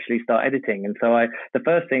to actually start editing, and so the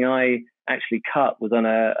first thing I actually cut was on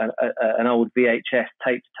an old VHS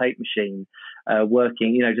tape machine,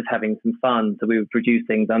 working, just having some fun. So we would produce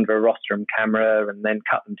things under a rostrum camera and then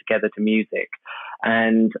cut them together to music.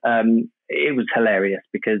 And it was hilarious,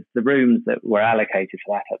 because the rooms that were allocated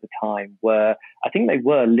for that at the time were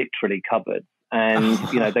literally cupboards. And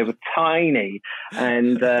they were tiny,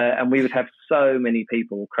 and we would have so many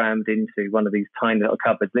people crammed into one of these tiny little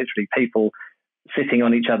cupboards, literally people sitting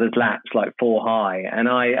on each other's laps like 4 high. And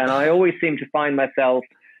I always seem to find myself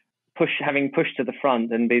having pushed to the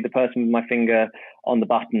front and be the person with my finger on the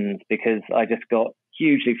buttons, because I just got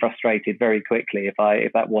hugely frustrated very quickly if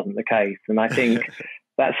that wasn't the case. And I think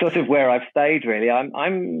that's sort of where I've stayed, really.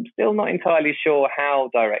 I'm still not entirely sure how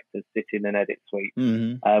directors sit in an edit suite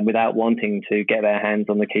without wanting to get their hands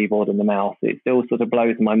on the keyboard and the mouse. It still sort of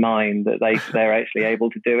blows my mind that they're actually able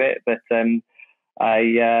to do it. But because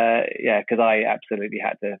I absolutely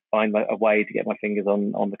had to find a way to get my fingers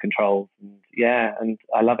on the controls. And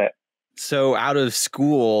I love it. So out of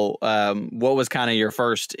school, what was kind of your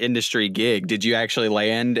first industry gig? Did you actually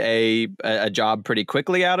land a job pretty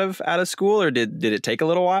quickly out of school, or did it take a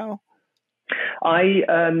little while?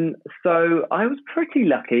 So I was pretty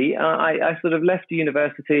lucky. I sort of left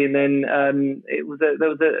university, and then there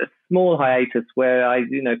was a small hiatus where I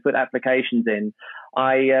put applications in.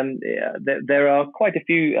 There are quite a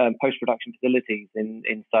few post-production facilities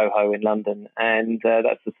in Soho in London, and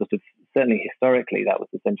that's the sort of, certainly historically, that was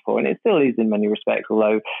the centre for, and it still is in many respects,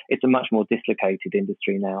 although it's a much more dislocated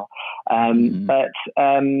industry now. And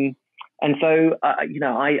so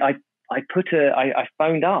I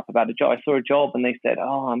phoned up about a job. I saw a job, and they said,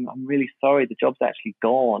 "Oh, I'm really sorry, the job's actually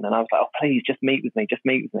gone." And I was like, "Oh, please, just meet with me."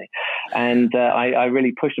 And I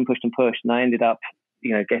really pushed and I ended up,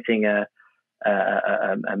 getting a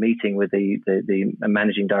meeting with the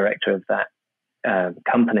managing director of that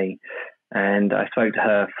company, and I spoke to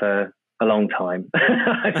her for a long time.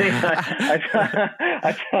 I think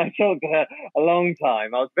I talked to her a long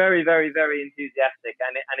time. I was very, very, very enthusiastic,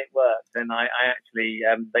 and it worked. And I actually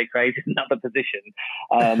they created another position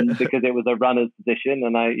because it was a runner's position,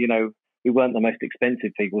 and we weren't the most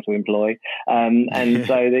expensive people to employ, and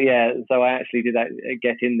so I actually did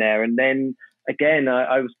get in there, and then. Again,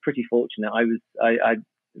 I was pretty fortunate. I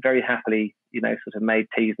very happily, sort of made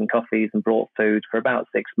teas and coffees and brought food for about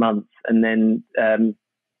 6 months. And then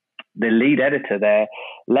the lead editor there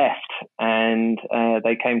left, and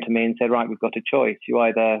they came to me and said, "Right, we've got a choice. You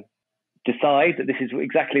either decide that this is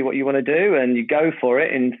exactly what you want to do and you go for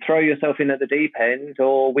it and throw yourself in at the deep end,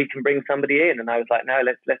 or we can bring somebody in. And I was like, no,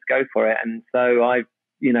 let's go for it. And so I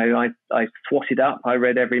swatted up. I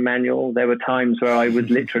read every manual. There were times where I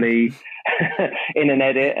was literally in an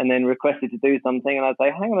edit and then requested to do something, and I'd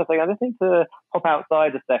say, hang on a second, I just need to pop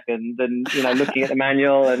outside a second, and looking at the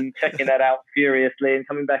manual and checking that out furiously and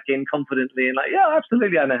coming back in confidently and like, yeah,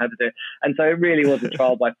 absolutely, I know how to do it. And so it really was a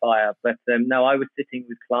trial by fire. But no, I was sitting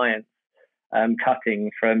with clients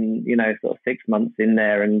cutting from sort of 6 months in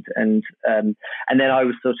there, and then I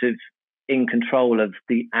was sort of in control of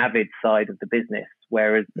the Avid side of the business,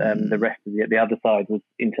 whereas the rest of the other side was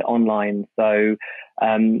into online. So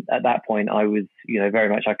at that point, I was very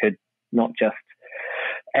much, I could not just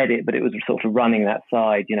edit, but it was sort of running that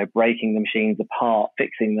side, breaking the machines apart,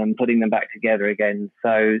 fixing them, putting them back together again.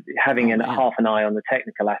 So having half an eye on the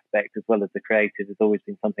technical aspect as well as the creative has always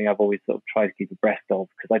been something I've always sort of tried to keep abreast of,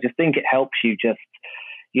 because I just think it helps you just,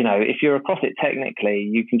 if you're across it technically,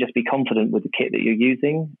 you can just be confident with the kit that you're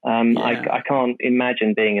using. I can't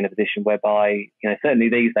imagine being in a position whereby, certainly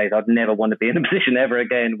these days, I'd never want to be in a position ever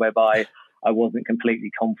again whereby I wasn't completely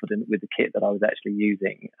confident with the kit that I was actually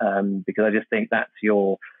using, because I just think they're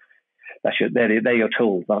your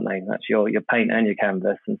tools, aren't they? That's your paint and your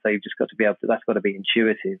canvas, and so you've just got to be that's got to be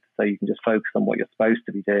intuitive, so you can just focus on what you're supposed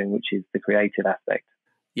to be doing, which is the creative aspect.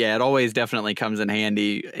 Yeah, it always definitely comes in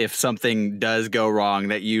handy if something does go wrong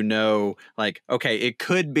that like, okay, it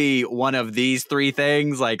could be one of these three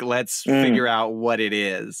things. Like, let's figure out what it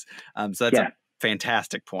is. So that's a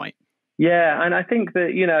fantastic point. Yeah, and I think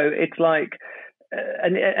that, it's like,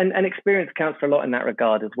 and experience counts for a lot in that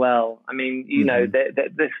regard as well. I mean,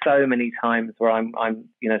 there's so many times where I'm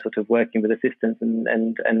sort of working with assistants and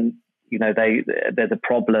there's a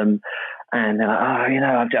problem, and they're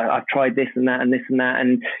like, I've tried this and that and this and that,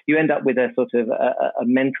 and you end up with a sort of a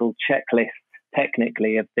mental checklist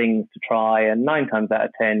technically of things to try, and 9 times out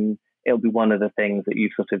of 10 it'll be one of the things that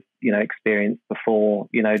you've sort of experienced before.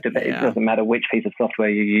 It doesn't matter which piece of software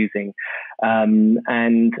you're using,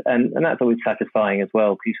 and that's always satisfying as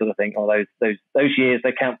well, because you sort of think, oh, those years,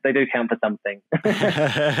 they do count for something.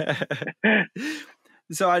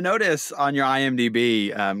 So I notice on your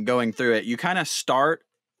IMDb, going through it, you kind of start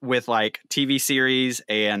with like TV series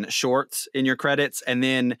and shorts in your credits, and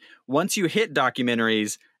then once you hit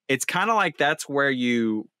documentaries, it's kind of like that's where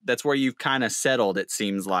you've kind of settled, it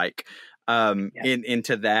seems like,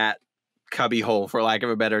 into that cubbyhole, for lack of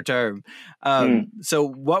a better term. So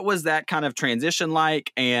what was that kind of transition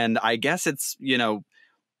like? And I guess it's,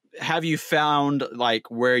 have you found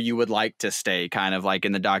like where you would like to stay kind of like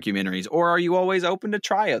in the documentaries, or are you always open to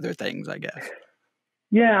try other things, I guess?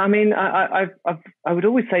 Yeah, I mean, I would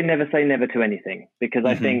always say never to anything, because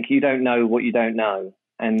I think you don't know what you don't know.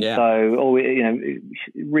 And so always,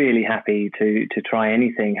 really happy to try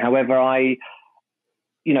anything. However,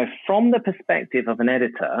 from the perspective of an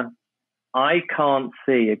editor, I can't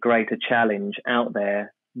see a greater challenge out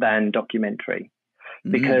there than documentary.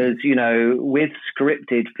 Because, with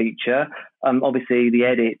scripted feature, obviously the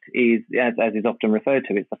edit is, as is often referred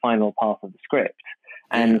to, it's the final part of the script.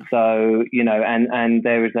 And so, and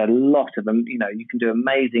there is a lot of them, you can do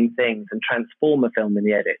amazing things and transform a film in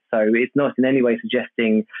the edit. So it's not in any way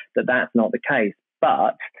suggesting that that's not the case.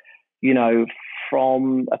 But,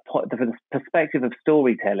 from the perspective of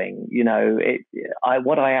storytelling,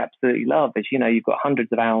 what I absolutely love is, you've got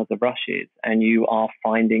hundreds of hours of rushes and you are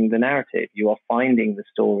finding the narrative, you are finding the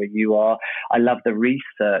story, I love the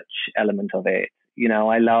research element of it.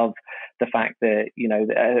 I love the fact that,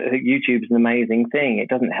 YouTube is an amazing thing. It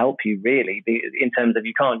doesn't help you really in terms of,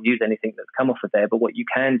 you can't use anything that's come off of there, but what you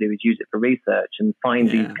can do is use it for research and find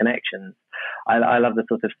these connections. I love the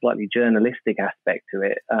sort of slightly journalistic aspect to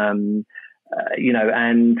it. And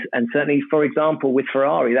certainly, for example, with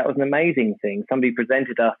Ferrari, that was an amazing thing. Somebody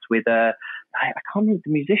presented us with I can't remember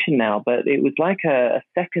the musician now, but it was like a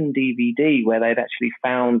second DVD where they'd actually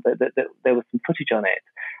found that there was some footage on it.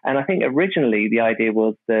 And I think originally the idea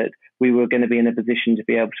was that we were going to be in a position to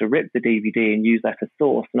be able to rip the DVD and use that as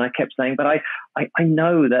source. And I kept saying, but I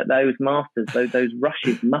know that those masters, those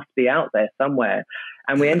rushes must be out there somewhere.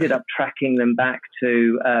 And we ended up tracking them back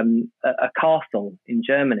to a castle in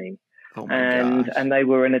Germany. Oh my gosh. And they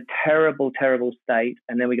were in a terrible, terrible state.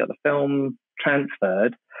 And then we got the film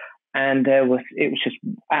transferred. And it was just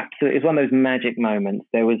absolutely, it was one of those magic moments.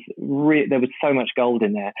 There was so much gold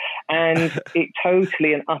in there, and it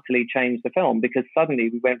totally and utterly changed the film, because suddenly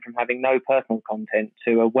we went from having no personal content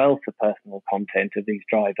to a wealth of personal content of these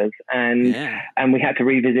drivers, and we had to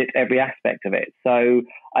revisit every aspect of it. So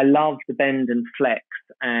I love the bend and flex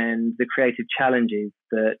and the creative challenges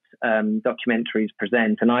that documentaries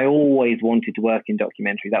present, and I always wanted to work in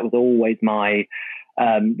documentary. That was always my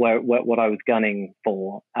what I was gunning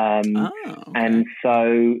for. Okay. And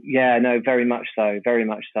so, yeah, no, very much so.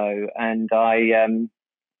 And I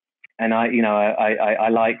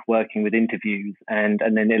like working with interviews and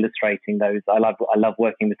then illustrating those. I love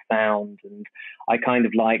working with sound, and I kind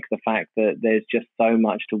of like the fact that there's just so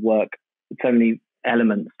much to work, so many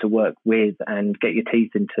elements to work with and get your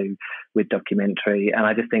teeth into with documentary. And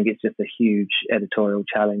I just think it's just a huge editorial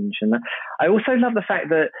challenge. And I also love the fact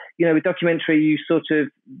that, with documentary, you sort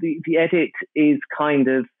of, the edit is kind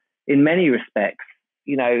of, in many respects,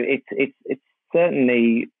 it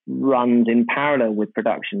certainly runs in parallel with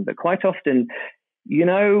production, but quite often,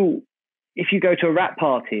 if you go to a wrap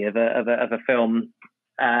party of a film,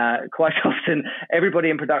 quite often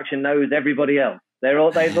everybody in production knows everybody else. They've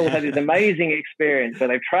all had this amazing experience where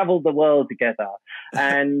they've traveled the world together,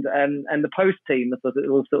 and the post team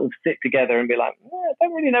will sort of sit together and be like, I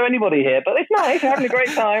don't really know anybody here, but it's nice, we're having a great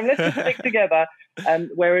time, let's just stick together.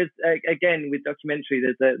 Whereas again with documentary,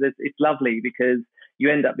 it's lovely because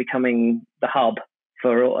you end up becoming the hub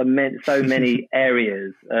for so many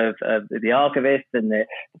areas of the archivist and the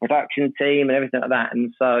production team and everything like that.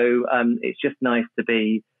 And so it's just nice to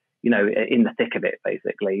be, in the thick of it,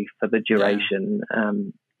 basically, for the duration.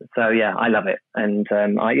 So yeah, I love it. And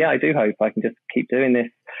I do hope I can just keep doing this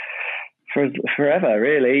forever,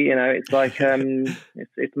 really. It's like,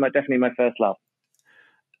 it's definitely my first love.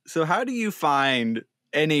 So how do you find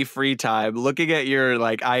any free time looking at your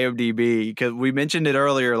IMDb? Because we mentioned it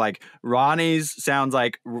earlier, Ronnie's sounds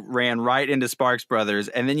like ran right into Sparks Brothers.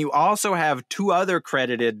 And then you also have 2 other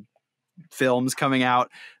credited films coming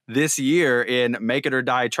out this year in Make It or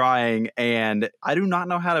Die Trying, and I do not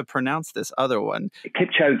know how to pronounce this other one.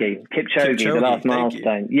 Kipchoge, The Last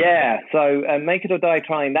Milestone. Yeah, so Make It or Die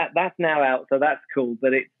Trying, that's now out, so that's cool.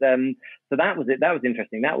 But it's so that was it. That was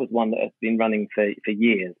interesting. That was one that has been running for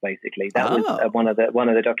years, basically. That was one of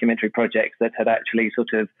the documentary projects that had actually sort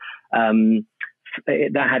of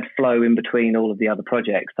that had flow in between all of the other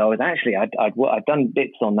projects. So I was actually, I'd done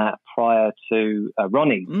bits on that prior to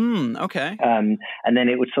Ronnie. Okay. And then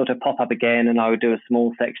it would sort of pop up again, and I would do a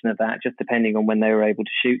small section of that, just depending on when they were able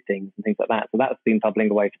to shoot things and things like that. So that's been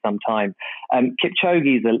bubbling away for some time.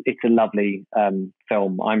 Kipchoge it's a lovely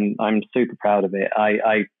film. I'm super proud of it.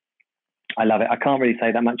 I love it. I can't really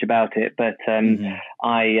say that much about it, but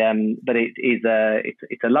but it is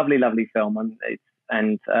it's a lovely film,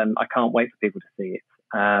 and I can't wait for people to see it.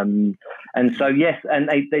 And so, yes, and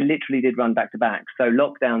they literally did run back to back. So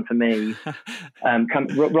lockdown for me,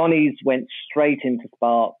 Ronnie's went straight into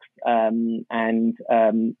Sparks, and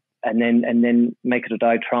then Make It or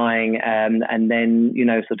Die Trying, and then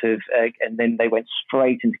and then they went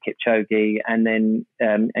straight into Kipchoge, and then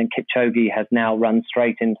and Kipchoge has now run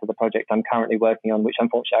straight into the project I'm currently working on, which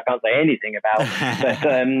unfortunately I can't say anything about.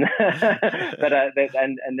 But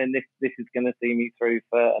and then this is going to see me through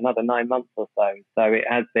for another 9 months or so. So it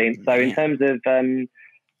has been. So in terms of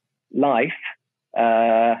life.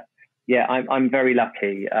 Yeah, I'm very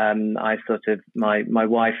lucky. I my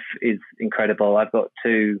wife is incredible. I've got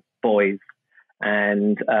 2 boys,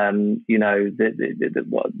 and one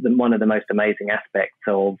of the most amazing aspects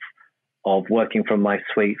of working from my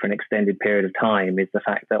suite for an extended period of time is the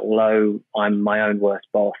fact that although I'm my own worst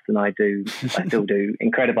boss and I still do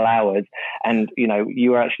incredible hours, and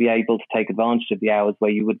you are actually able to take advantage of the hours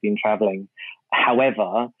where you would have been traveling.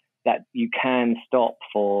 However, that you can stop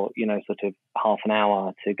for, sort of half an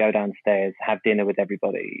hour to go downstairs, have dinner with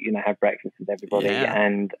everybody, have breakfast with everybody,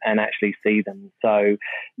 and actually see them. So,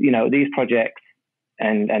 these projects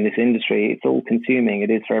and this industry, it's all consuming.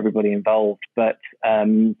 It is for everybody involved. But,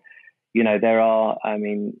 there are,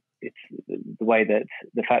 it's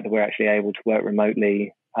the fact that we're actually able to work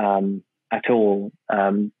remotely at all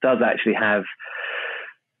does actually have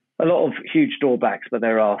a lot of huge drawbacks, but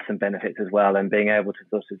there are some benefits as well. And being able to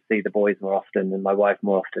sort of see the boys more often and my wife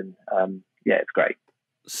more often, it's great.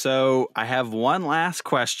 So I have one last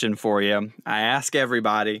question for you. I ask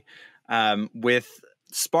everybody, with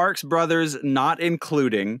Sparks Brothers not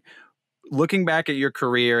including, looking back at your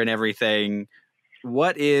career and everything,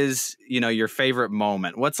 what is, your favorite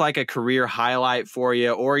moment? What's like a career highlight for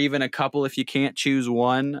you, or even a couple if you can't choose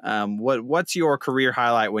one? What's your career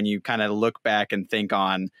highlight when you kind of look back and think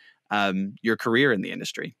on your career in the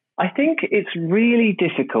industry? I think it's really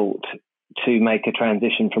difficult to make a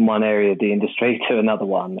transition from one area of the industry to another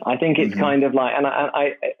one. I think it's kind of like, and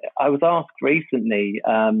I was asked recently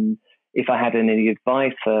if I had any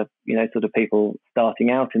advice for, sort of people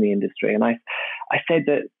starting out in the industry. And I said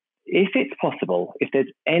that if it's possible, if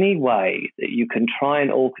there's any way that you can try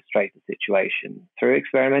and orchestrate a situation through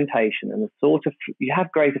experimentation and you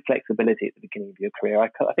have greater flexibility at the beginning of your career.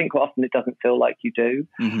 I think quite often it doesn't feel like you do.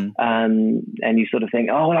 And you sort of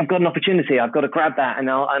think, oh, well, I've got an opportunity. I've got to grab that and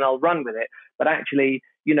I'll run with it. But actually,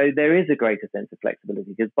 there is a greater sense of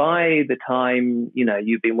flexibility, because by the time,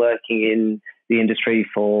 you've been working in the industry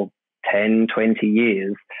for 10, 20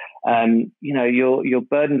 years, you're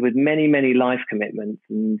burdened with many, many life commitments,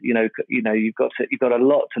 and you've got a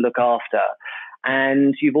lot to look after,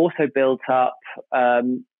 and you've also built up a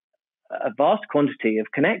vast quantity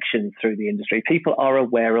of connections through the industry. People are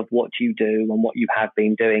aware of what you do and what you have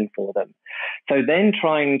been doing for them. So then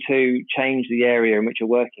trying to change the area in which you're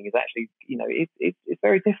working is actually, it's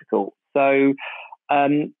very difficult. So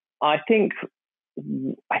I think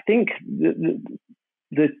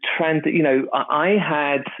the trend, I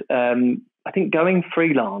had, I think going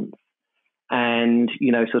freelance and,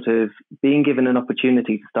 sort of being given an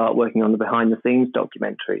opportunity to start working on the behind the scenes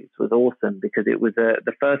documentaries was awesome, because it was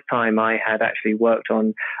the first time I had actually worked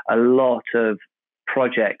on a lot of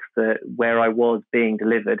projects where I was being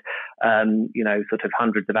delivered, sort of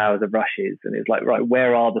hundreds of hours of rushes. And it's like, right,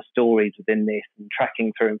 where are the stories within this, and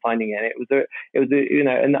tracking through and finding it. It was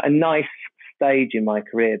a nice stage in my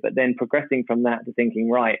career, but then progressing from that to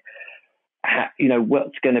thinking, right,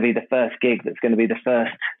 what's going to be the first gig that's going to be the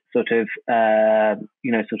first sort of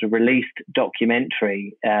released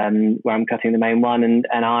documentary, where I'm cutting the main one, and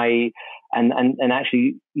actually,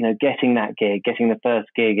 getting the first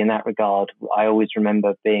gig in that regard, I always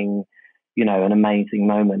remember being, an amazing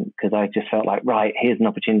moment, because I just felt like, right, here's an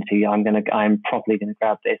opportunity. I'm properly going to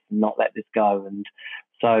grab this and not let this go. And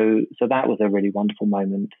so that was a really wonderful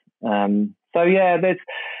moment. So yeah, there's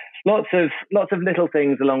lots of little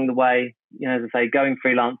things along the way. As I say, going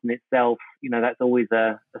freelance in itself, that's always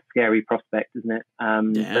a scary prospect, isn't it?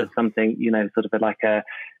 But something, sort of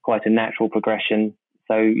quite a natural progression.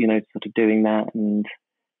 So, sort of doing that, and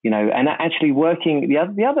and actually working.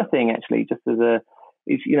 The other thing, actually, just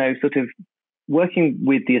is sort of working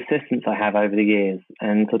with the assistants I have over the years,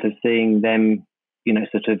 and sort of seeing them,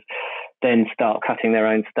 sort of then start cutting their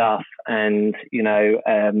own stuff, and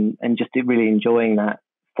and just really enjoying that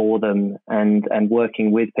for them, and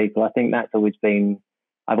working with people. I think that's always been,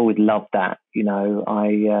 I've always loved that.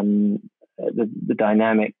 The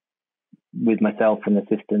dynamic with myself and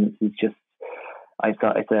assistants is just,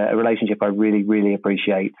 it's a relationship I really, really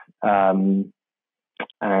appreciate, and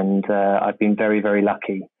I've been very, very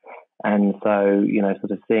lucky. And so,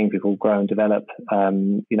 sort of seeing people grow and develop,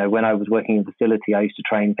 when I was working in facility, I used to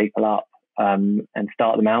train people up and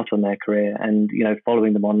start them out on their career, and,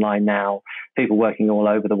 following them online now, people working all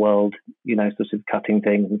over the world, sort of cutting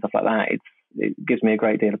things and stuff like that. It gives me a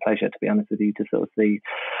great deal of pleasure, to be honest with you, to sort of see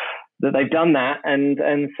that they've done that.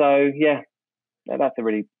 And so, yeah, that's a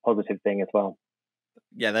really positive thing as well.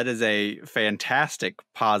 Yeah, that is a fantastic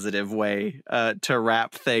positive way to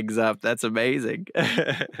wrap things up. That's amazing.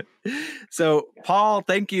 So, Paul,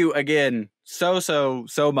 thank you again so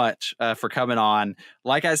much for coming on.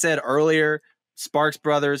 Like I said earlier, Sparks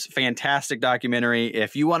Brothers, fantastic documentary.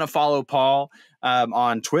 If you want to follow Paul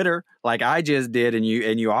on Twitter, like I just did, and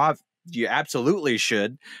you absolutely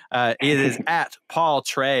should, it is at Paul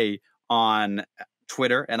Trey on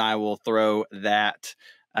Twitter, and I will throw that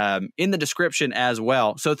in the description as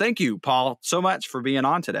well. So thank you, Paul, so much for being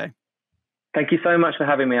on today. Thank you so much for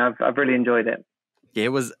having me. I've really enjoyed it. It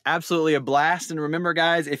was absolutely a blast. And remember,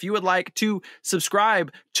 guys, if you would like to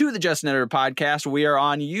subscribe to the Just an Editor podcast, we are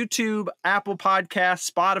on YouTube, Apple Podcasts,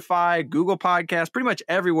 Spotify, Google Podcasts, pretty much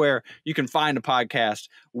everywhere you can find a podcast.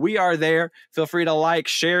 We are there. Feel free to like,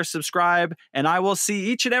 share, subscribe, and I will see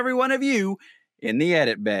each and every one of you in the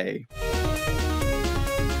edit bay.